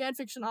popular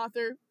fanfiction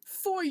author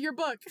for your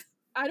book.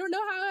 I don't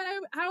know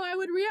how I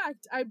would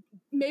react.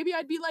 Maybe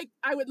I'd be like,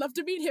 I would love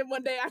to meet him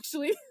one day,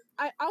 actually.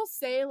 I'll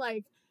say,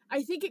 like,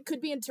 I think it could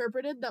be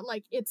interpreted that,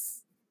 like,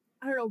 it's,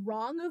 I don't know,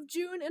 wrong of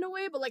June in a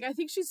way, but, like, I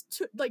think she's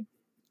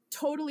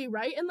totally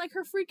right in, like,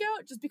 her freak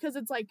out, just because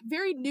it's, like,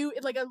 very new,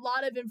 like, a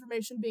lot of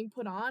information being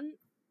put on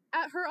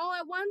at her all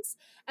at once.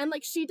 And,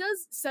 like, she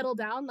does settle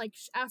down, like,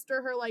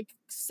 after her, like,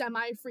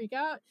 semi freak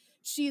out.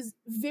 She's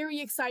very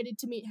excited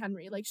to meet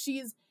Henry. Like,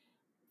 she's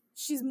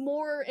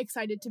more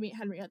excited to meet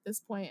Henry at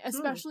this point,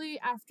 especially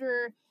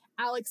after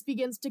Alex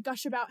begins to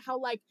gush about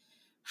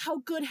how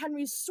good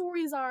Henry's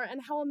stories are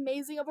and how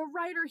amazing of a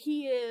writer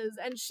he is.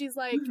 And she's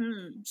like,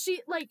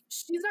 she's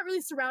not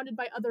really surrounded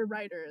by other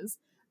writers.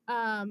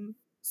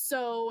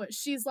 So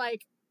she's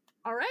like,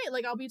 all right,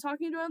 like, I'll be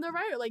talking to another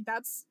writer. Like,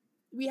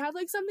 we have,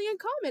 like, something in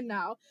common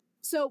now.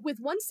 So with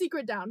one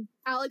secret down,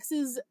 Alex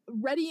is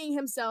readying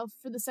himself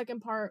for the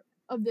second part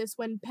of this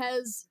when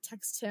Pez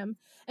texts him.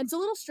 And it's a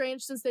little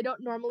strange since they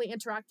don't normally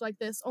interact like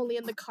this, only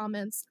in the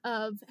comments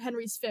of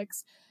Henry's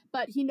fics.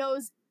 But he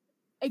knows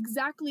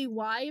exactly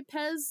why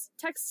Pez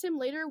texts him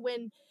later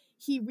when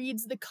he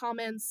reads the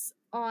comments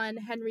on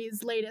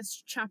Henry's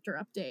latest chapter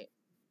update.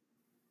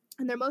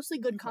 And they're mostly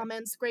good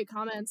comments, great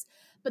comments,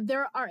 but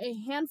there are a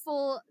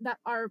handful that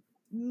are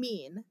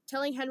mean,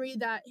 telling Henry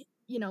that,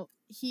 you know,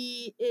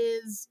 he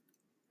is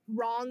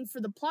wrong for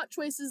the plot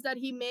choices that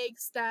he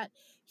makes, that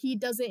he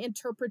doesn't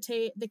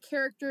interpretate the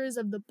characters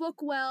of the book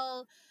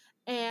well.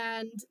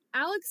 And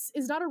Alex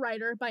is not a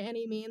writer by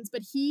any means,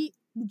 but he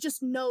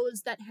just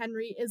knows that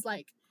Henry is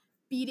like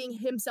beating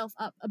himself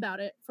up about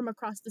it from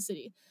across the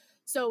city.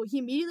 So he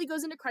immediately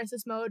goes into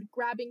crisis mode,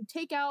 grabbing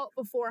takeout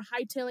before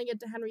hightailing it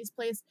to Henry's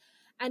place,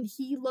 and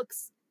he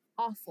looks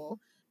awful.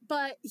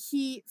 But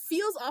he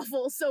feels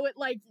awful, so it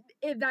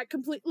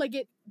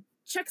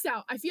checks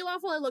out. I feel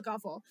awful, I look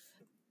awful.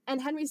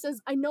 And Henry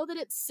says, I know that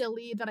it's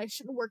silly, that I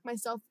shouldn't work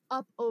myself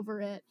up over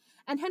it.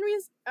 And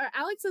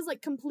Alex is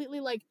like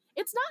completely like,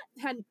 it's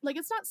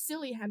not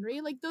silly,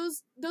 Henry. Like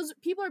those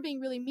people are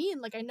being really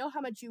mean. Like, I know how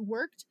much you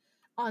worked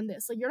on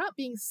this. Like, you're not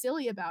being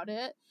silly about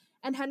it.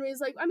 And Henry's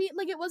like, I mean,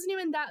 like, it wasn't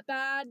even that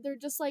bad.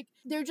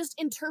 They're just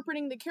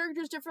interpreting the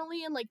characters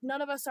differently, and like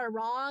none of us are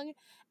wrong.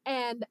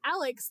 And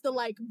Alex, the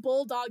like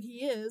bulldog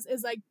he is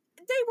like,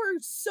 they were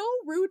so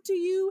rude to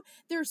you.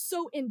 They're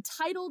so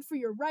entitled for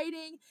your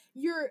writing.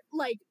 You're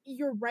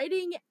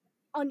writing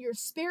on your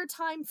spare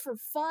time for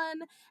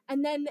fun,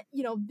 and then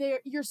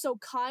you're so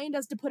kind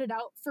as to put it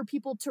out for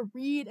people to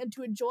read and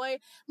to enjoy.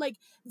 Like,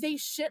 they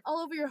shit all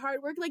over your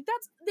hard work. Like,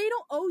 they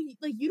don't owe you,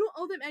 like, you don't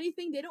owe them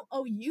anything, they don't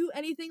owe you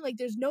anything. Like,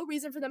 there's no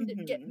reason for them to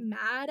get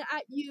mad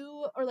at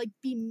you or like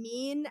be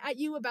mean at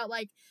you about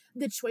like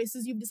the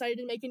choices you've decided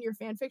to make in your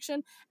fan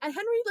fiction. And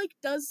Henry like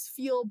does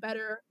feel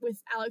better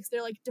with Alex.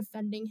 They're like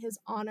defending his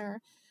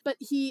honor, but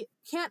he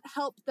can't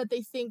help that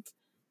they think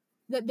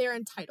that they're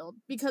entitled,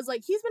 because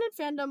like he's been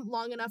in fandom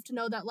long enough to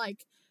know that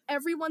like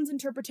everyone's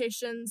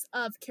interpretations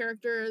of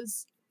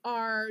characters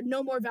are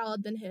no more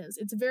valid than his.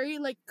 It's very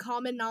like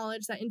common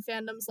knowledge that in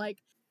fandoms, like,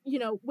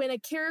 when a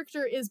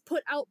character is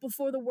put out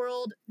before the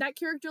world, that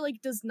character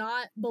like does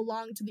not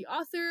belong to the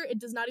author. It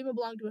does not even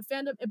belong to a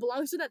fandom. It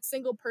belongs to that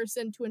single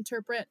person to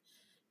interpret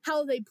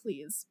how they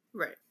please.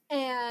 Right.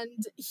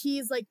 And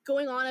he's like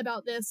going on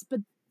about this, but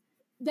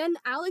then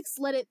Alex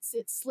let it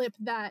slip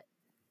that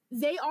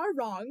they are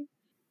wrong,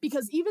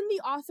 because even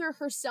the author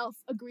herself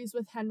agrees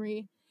with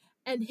Henry,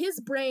 and his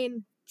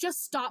brain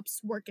just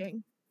stops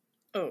working.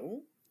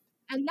 Oh.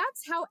 And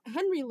that's how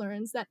Henry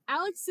learns that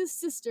Alex's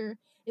sister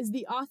is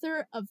the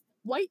author of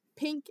White,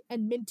 Pink,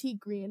 and Minty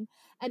Green,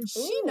 and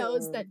she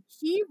knows that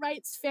he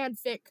writes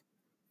fanfic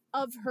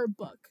of her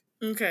book.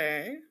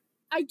 Okay.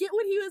 I get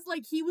what he was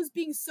like. He was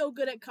being so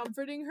good at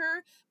comforting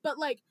her, but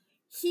like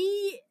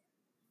he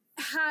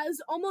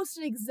has almost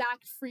an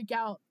exact freak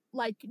out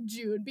like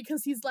Jude,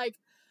 because he's like,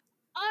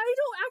 I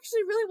don't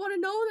actually really want to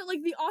know that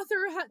like the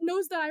author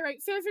knows that I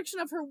write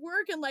fanfiction of her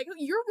work, and like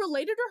you're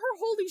related to her.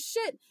 Holy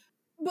shit!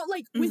 But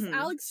like with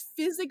Alex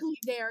physically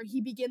there,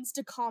 he begins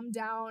to calm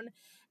down,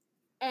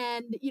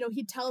 and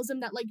he tells him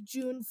that like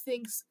June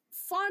thinks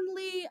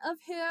fondly of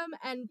him,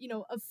 and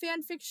of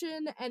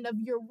fanfiction and of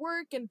your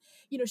work, and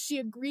she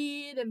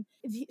agreed, and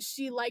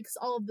she likes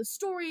all of the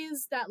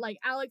stories that like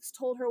Alex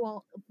told her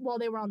while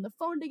they were on the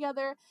phone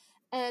together.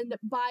 And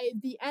by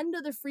the end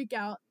of the freak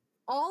out,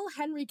 all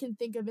Henry can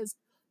think of is,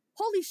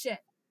 holy shit,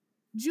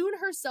 June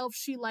herself,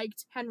 she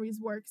liked Henry's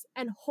works,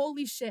 and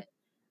holy shit,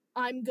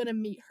 I'm gonna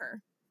meet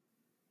her.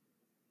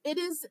 It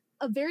is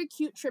a very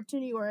cute trip to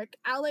New York.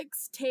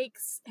 Alex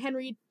takes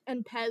Henry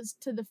and Pez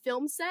to the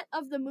film set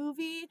of the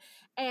movie,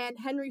 and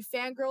Henry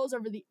fangirls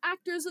over the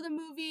actors of the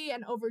movie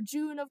and over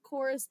June, of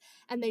course,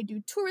 and they do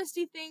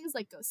touristy things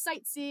like go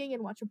sightseeing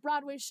and watch a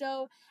Broadway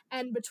show,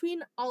 and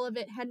between all of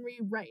it, Henry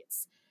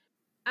writes.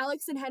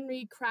 Alex and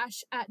Henry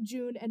crash at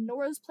June and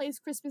Nora's place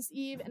Christmas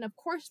Eve, and of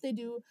course they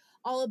do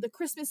all of the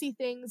Christmassy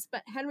things,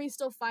 but Henry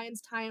still finds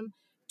time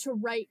to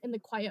write in the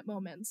quiet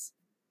moments.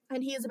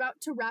 And he is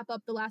about to wrap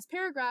up the last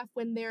paragraph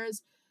when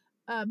there's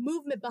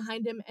movement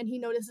behind him, and he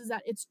notices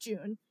that it's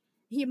June.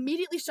 He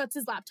immediately shuts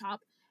his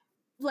laptop.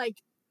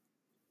 Like,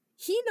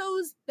 he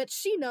knows that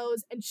she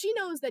knows, and she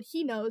knows that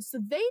he knows, so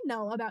they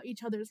know about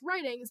each other's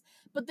writings,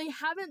 but they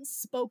haven't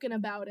spoken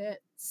about it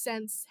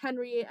since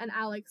Henry and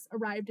Alex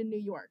arrived in New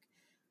York.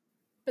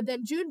 But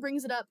then June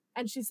brings it up,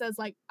 and she says,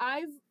 like,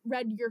 I've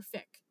read your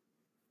fic.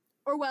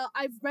 Or, well,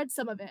 I've read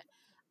some of it.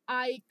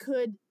 I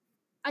couldn't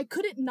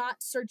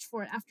not search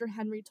for it after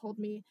Henry told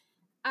me.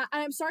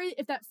 I'm sorry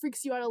if that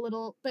freaks you out a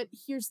little, but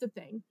here's the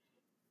thing.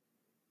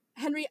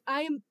 Henry,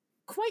 I am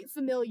quite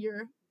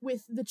familiar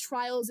with the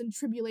trials and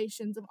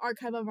tribulations of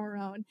Archive of Our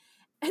Own,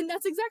 and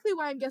that's exactly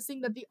why I'm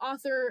guessing that the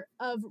author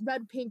of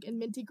Red, Pink, and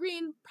Minty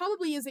Green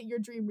probably isn't your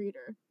dream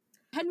reader.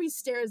 Henry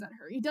stares at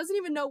her. He doesn't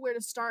even know where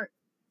to start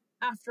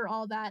after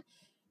all that.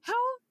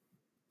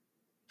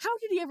 How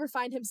did he ever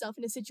find himself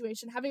in a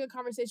situation having a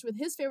conversation with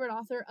his favorite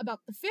author about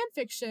the fan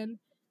fiction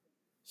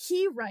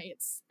he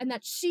writes and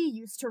that she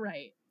used to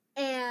write?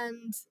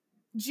 And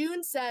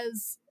June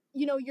says,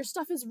 your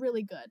stuff is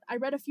really good. I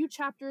read a few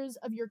chapters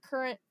of your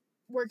current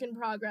work in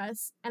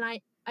progress, and I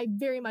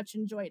very much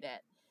enjoyed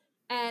it.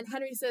 And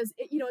Henry says,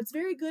 it's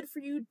very good for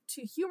you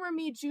to humor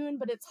me, June,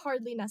 but it's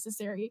hardly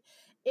necessary.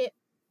 It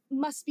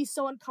must be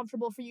so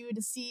uncomfortable for you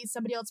to see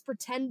somebody else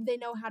pretend they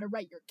know how to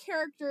write your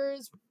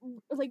characters.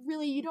 Like,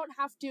 really, you don't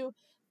have to.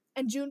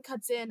 And June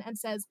cuts in and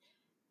says,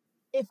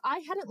 if I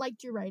hadn't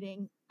liked your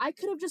writing, I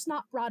could have just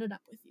not brought it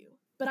up with you.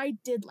 But I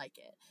did like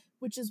it,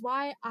 which is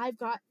why I've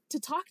got to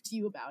talk to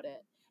you about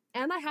it.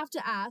 And I have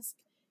to ask,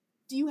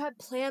 do you have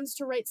plans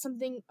to write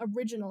something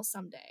original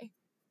someday?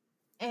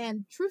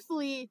 And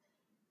truthfully,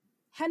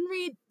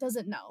 Henry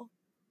doesn't know.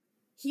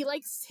 He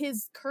likes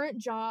his current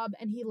job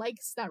and he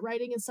likes that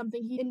writing is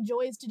something he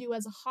enjoys to do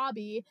as a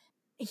hobby.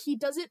 He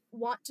doesn't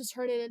want to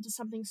turn it into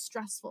something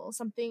stressful,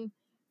 something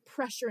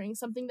pressuring,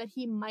 something that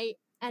he might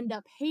end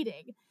up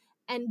hating.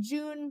 And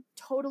June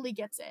totally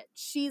gets it.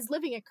 She's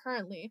living it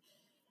currently.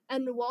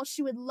 And while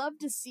she would love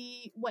to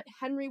see what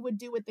Henry would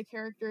do with the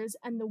characters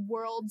and the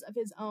worlds of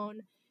his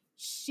own,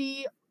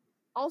 she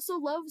also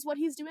loves what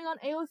he's doing on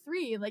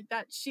AO3. Like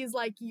that, she's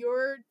like,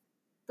 you're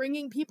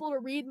bringing people to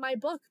read my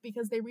book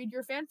because they read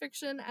your fan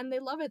fiction and they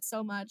love it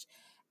so much.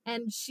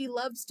 And she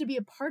loves to be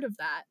a part of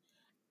that.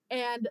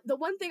 And the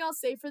one thing I'll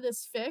say for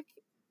this fic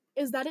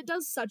is that it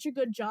does such a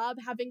good job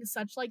having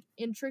such like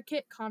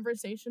intricate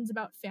conversations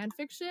about fan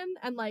fiction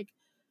and like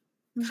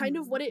kind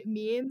of what it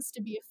means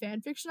to be a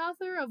fan fiction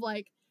author, of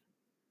like,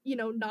 you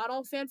know, not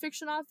all fan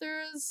fiction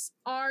authors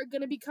are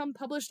gonna become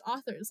published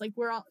authors. Like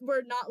we're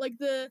not like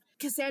the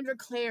Cassandra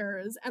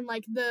Clares and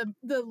like the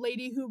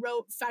lady who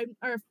wrote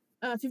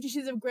 50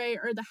 Shades of Grey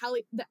or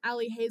the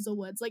Allie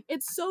Hazelwoods. Like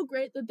it's so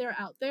great that they're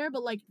out there,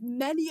 but like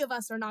many of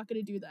us are not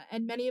gonna do that,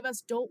 and many of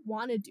us don't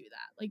want to do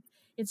that. Like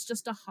it's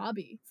just a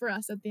hobby for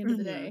us at the end of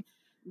the day,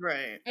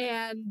 right?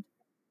 And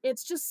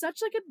it's just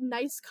such like a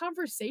nice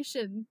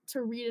conversation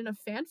to read in a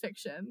fan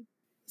fiction.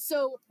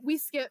 So we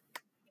skip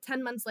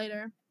 10 months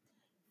later.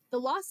 The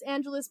Los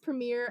Angeles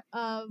premiere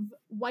of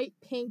White,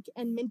 Pink,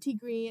 and Minty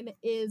Green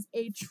is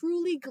a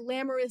truly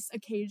glamorous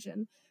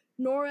occasion.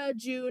 Nora,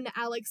 June,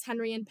 Alex,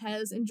 Henry, and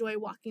Pez enjoy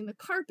walking the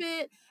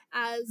carpet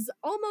as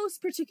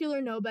almost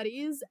particular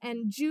nobodies,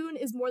 and June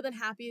is more than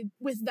happy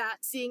with that,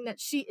 seeing that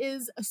she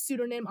is a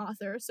pseudonym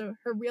author, so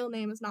her real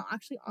name is not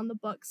actually on the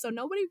book, so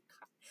no one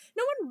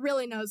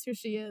really knows who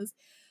she is.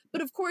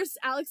 But of course,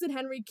 Alex and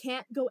Henry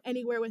can't go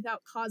anywhere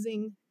without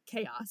causing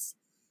chaos.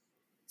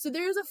 So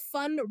there's a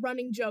fun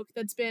running joke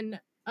that's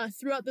been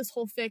throughout this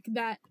whole fic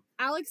that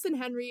Alex and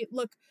Henry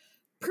look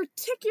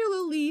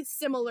particularly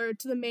similar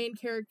to the main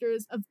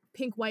characters of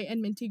Pink, White,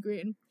 and Minty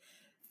Green.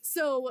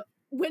 So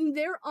when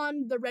they're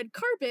on the red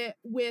carpet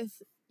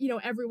with, you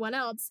know, everyone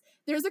else,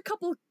 there's a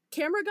couple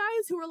camera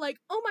guys who are like,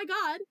 oh my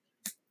god,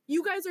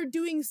 you guys are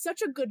doing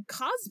such a good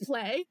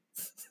cosplay.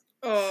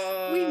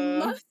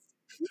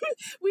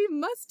 We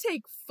must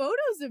take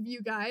photos of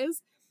you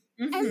guys.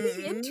 And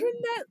the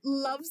internet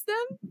loves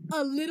them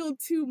a little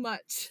too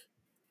much.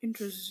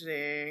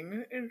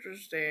 Interesting.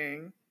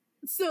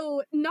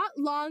 So not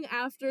long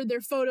after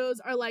their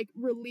photos are like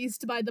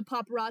released by the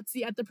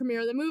paparazzi at the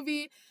premiere of the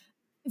movie,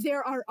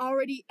 there are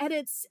already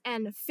edits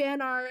and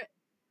fan art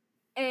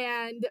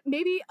and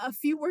maybe a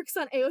few works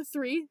on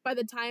AO3 by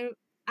the time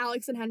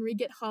Alex and Henry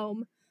get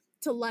home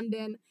to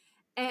London.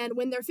 And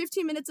when their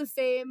 15 minutes of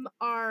fame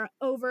are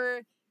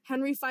over,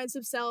 Henry finds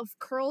himself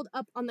curled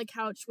up on the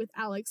couch with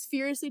Alex,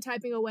 furiously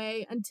typing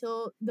away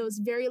until those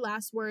very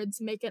last words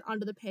make it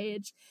onto the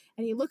page.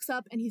 And he looks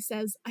up and he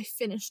says, I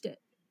finished it.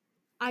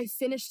 I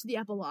finished the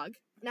epilogue.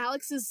 And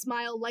Alex's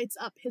smile lights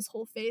up his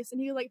whole face. And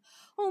he's like,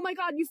 oh my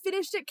god, you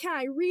finished it? Can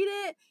I read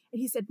it?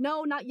 And he said,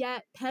 no, not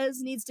yet.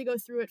 Pez needs to go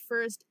through it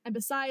first. And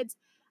besides,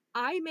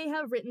 I may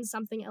have written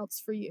something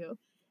else for you.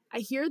 I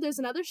hear there's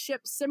another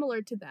ship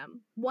similar to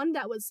them. One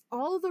that was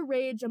all the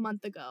rage a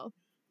month ago.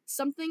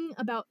 Something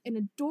about an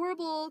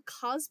adorable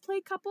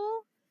cosplay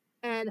couple?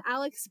 And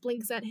Alex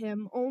blinks at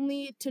him,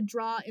 only to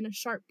draw in a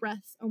sharp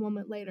breath a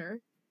moment later.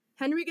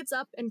 Henry gets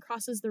up and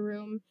crosses the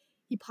room.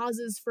 He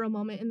pauses for a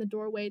moment in the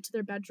doorway to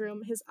their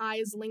bedroom, his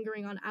eyes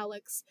lingering on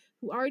Alex,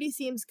 who already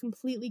seems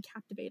completely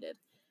captivated.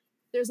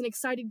 There's an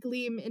excited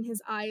gleam in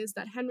his eyes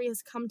that Henry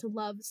has come to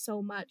love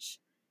so much.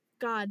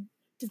 God,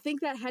 to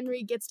think that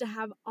Henry gets to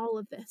have all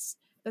of this,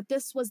 that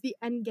this was the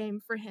endgame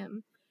for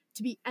him.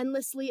 To be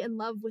endlessly in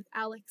love with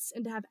Alex,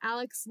 and to have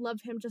Alex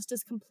love him just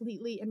as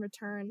completely in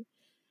return.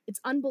 It's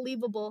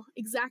unbelievable,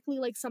 exactly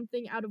like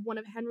something out of one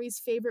of Henry's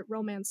favorite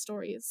romance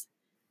stories.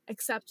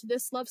 Except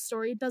this love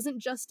story doesn't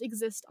just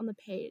exist on the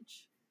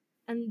page.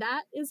 And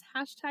that is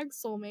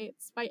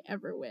 #Soulmates by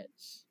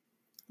Everwitch.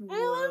 Whoa.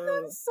 I love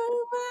them so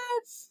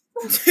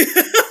much!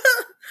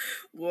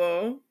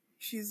 Whoa.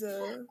 She's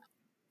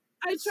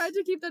I tried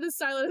to keep that as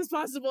silent as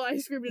possible. I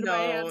screamed into my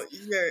hands.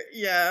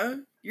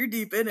 You're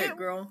deep in it,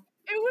 girl.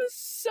 It was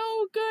so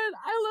good.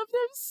 I love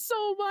them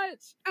so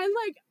much. And,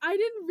 like, I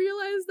didn't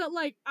realize that,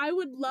 like, I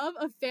would love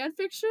a fan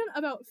fiction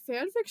about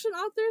fan fiction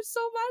authors so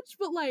much,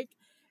 but, like,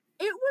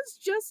 it was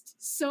just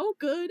so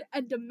good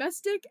and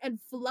domestic and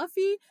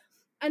fluffy.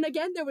 And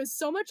again, there was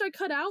so much I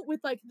cut out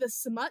with, like, the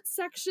smut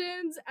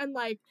sections, and,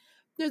 like,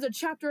 there's a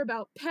chapter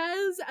about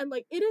Pez, and,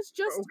 like, it is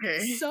just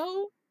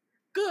so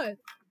good.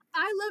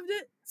 I loved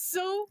it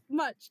so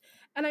much.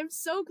 And I'm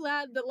so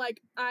glad that,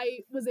 like,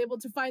 I was able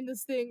to find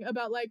this thing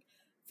about, like,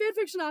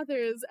 fanfiction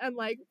authors and,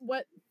 like,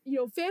 what, you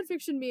know,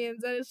 fanfiction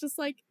means. And it's just,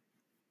 like,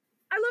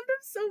 I love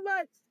them so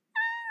much.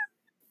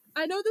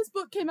 I know this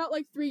book came out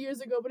like 3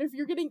 years ago, but if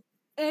you're getting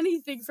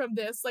anything from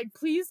this, like,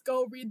 please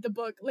go read the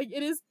book. Like,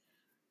 it is,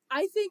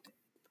 I think,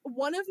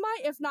 one of my,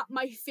 if not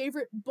my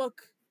favorite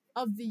book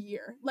of the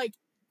year. Like,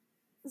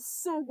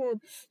 so good.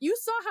 You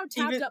saw how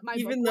tapped up my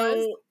book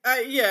was.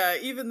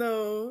 Even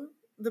though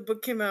the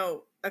book came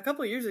out a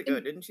couple years ago,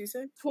 didn't she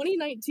say?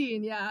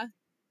 2019, yeah.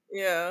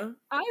 Yeah.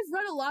 I've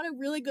read a lot of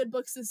really good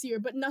books this year,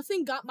 but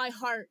nothing got my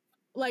heart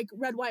like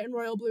Red, White, and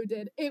Royal Blue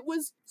did. It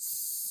was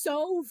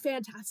so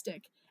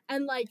fantastic.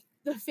 And, like,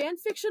 the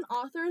fanfiction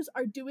authors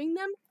are doing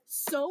them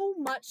so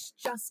much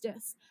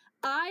justice.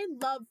 I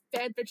love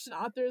fanfiction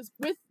authors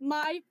with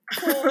my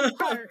whole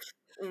heart.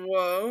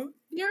 Whoa.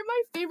 They're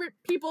my favorite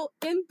people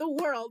in the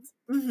world.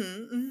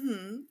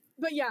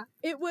 But yeah,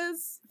 it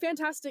was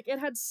fantastic. It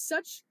had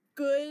such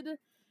good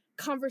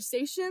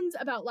conversations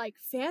about, like,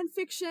 fan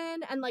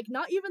fiction, and, like,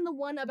 not even the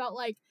one about,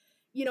 like,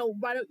 you know,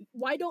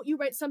 why don't you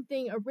write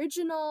something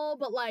original,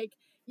 but, like,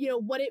 you know,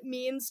 what it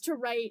means to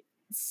write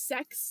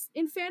sex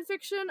in fan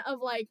fiction. Of,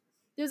 like,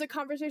 there's a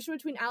conversation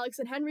between Alex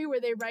and Henry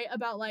where they write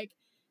about, like,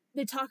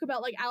 they talk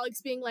about, like,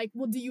 Alex being like,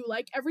 well, do you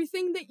like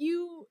everything that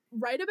you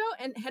write about?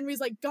 And Henry's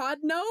like, God,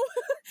 no,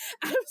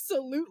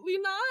 absolutely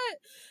not.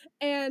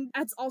 And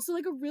that's also,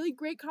 like, a really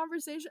great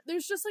conversation.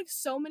 There's just, like,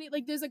 so many,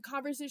 like, there's a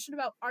conversation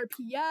about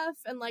RPF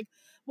and, like,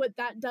 what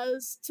that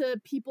does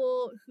to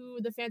people who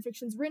the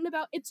fanfiction's written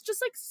about. It's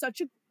just, like, such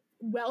a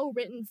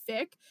well-written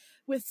fic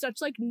with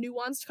such, like,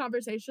 nuanced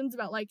conversations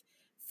about, like,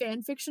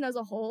 fanfiction as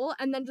a whole.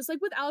 And then just,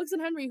 like, with Alex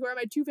and Henry, who are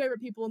my two favorite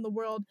people in the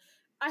world,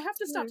 I have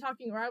to stop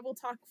talking or I will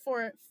talk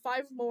for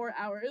 5 more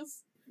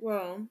hours.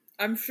 Well,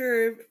 I'm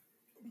sure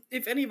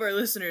if any of our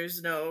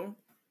listeners know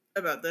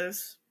about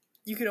this,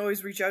 you can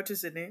always reach out to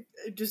Sydney.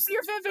 Just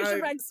your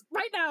fanfiction ranks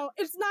right now.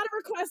 It's not a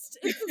request.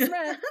 It's a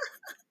threat.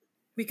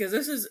 Because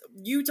this is,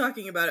 you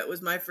talking about it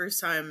was my first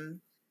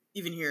time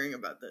even hearing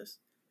about this.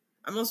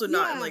 I'm also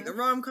not in, like, the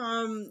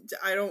rom-com.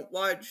 I don't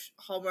watch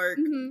Hallmark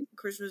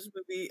Christmas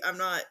movie. I'm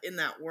not in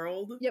that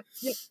world. Yep.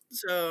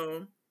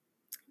 So,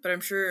 but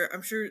I'm sure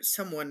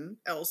someone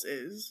else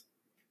is,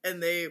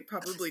 and they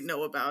probably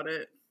know about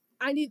it.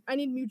 I need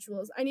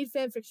mutuals. I need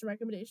fanfiction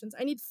recommendations.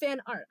 I need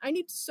fan art. I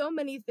need so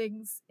many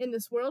things in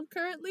this world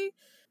currently.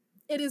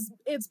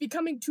 It's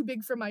becoming too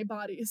big for my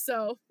body.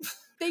 So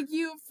thank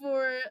you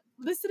for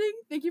listening.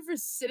 Thank you for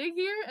sitting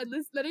here and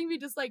letting me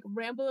just, like,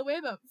 ramble away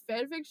about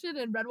fanfiction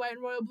and Red, White,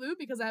 and Royal Blue,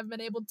 because I haven't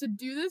been able to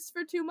do this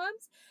for 2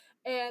 months.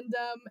 And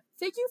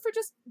thank you for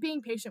just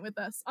being patient with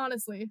us,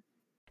 honestly.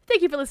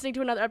 Thank you for listening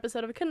to another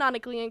episode of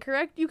Canonically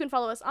Incorrect. You can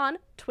follow us on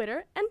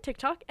Twitter and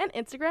TikTok and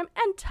Instagram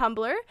and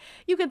Tumblr.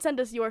 You can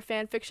send us your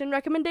fanfiction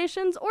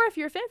recommendations, or if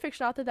you're a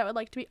fanfiction author that would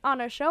like to be on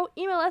our show,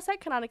 email us at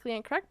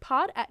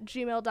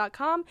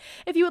canonicallyincorrectpod@gmail.com.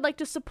 If you would like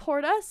to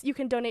support us, you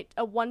can donate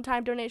a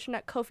one-time donation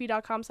at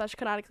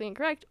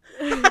ko-fi.com/canonicallyincorrect.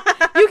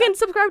 You can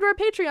subscribe to our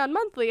Patreon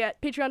monthly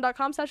at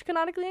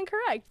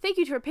patreon.com/canonicallyincorrect. Thank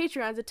you to our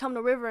Patreons at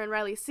Tumnah River and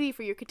Riley C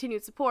for your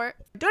continued support.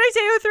 Donate to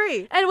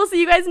AO3! And we'll see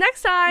you guys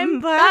next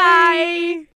time. Bye!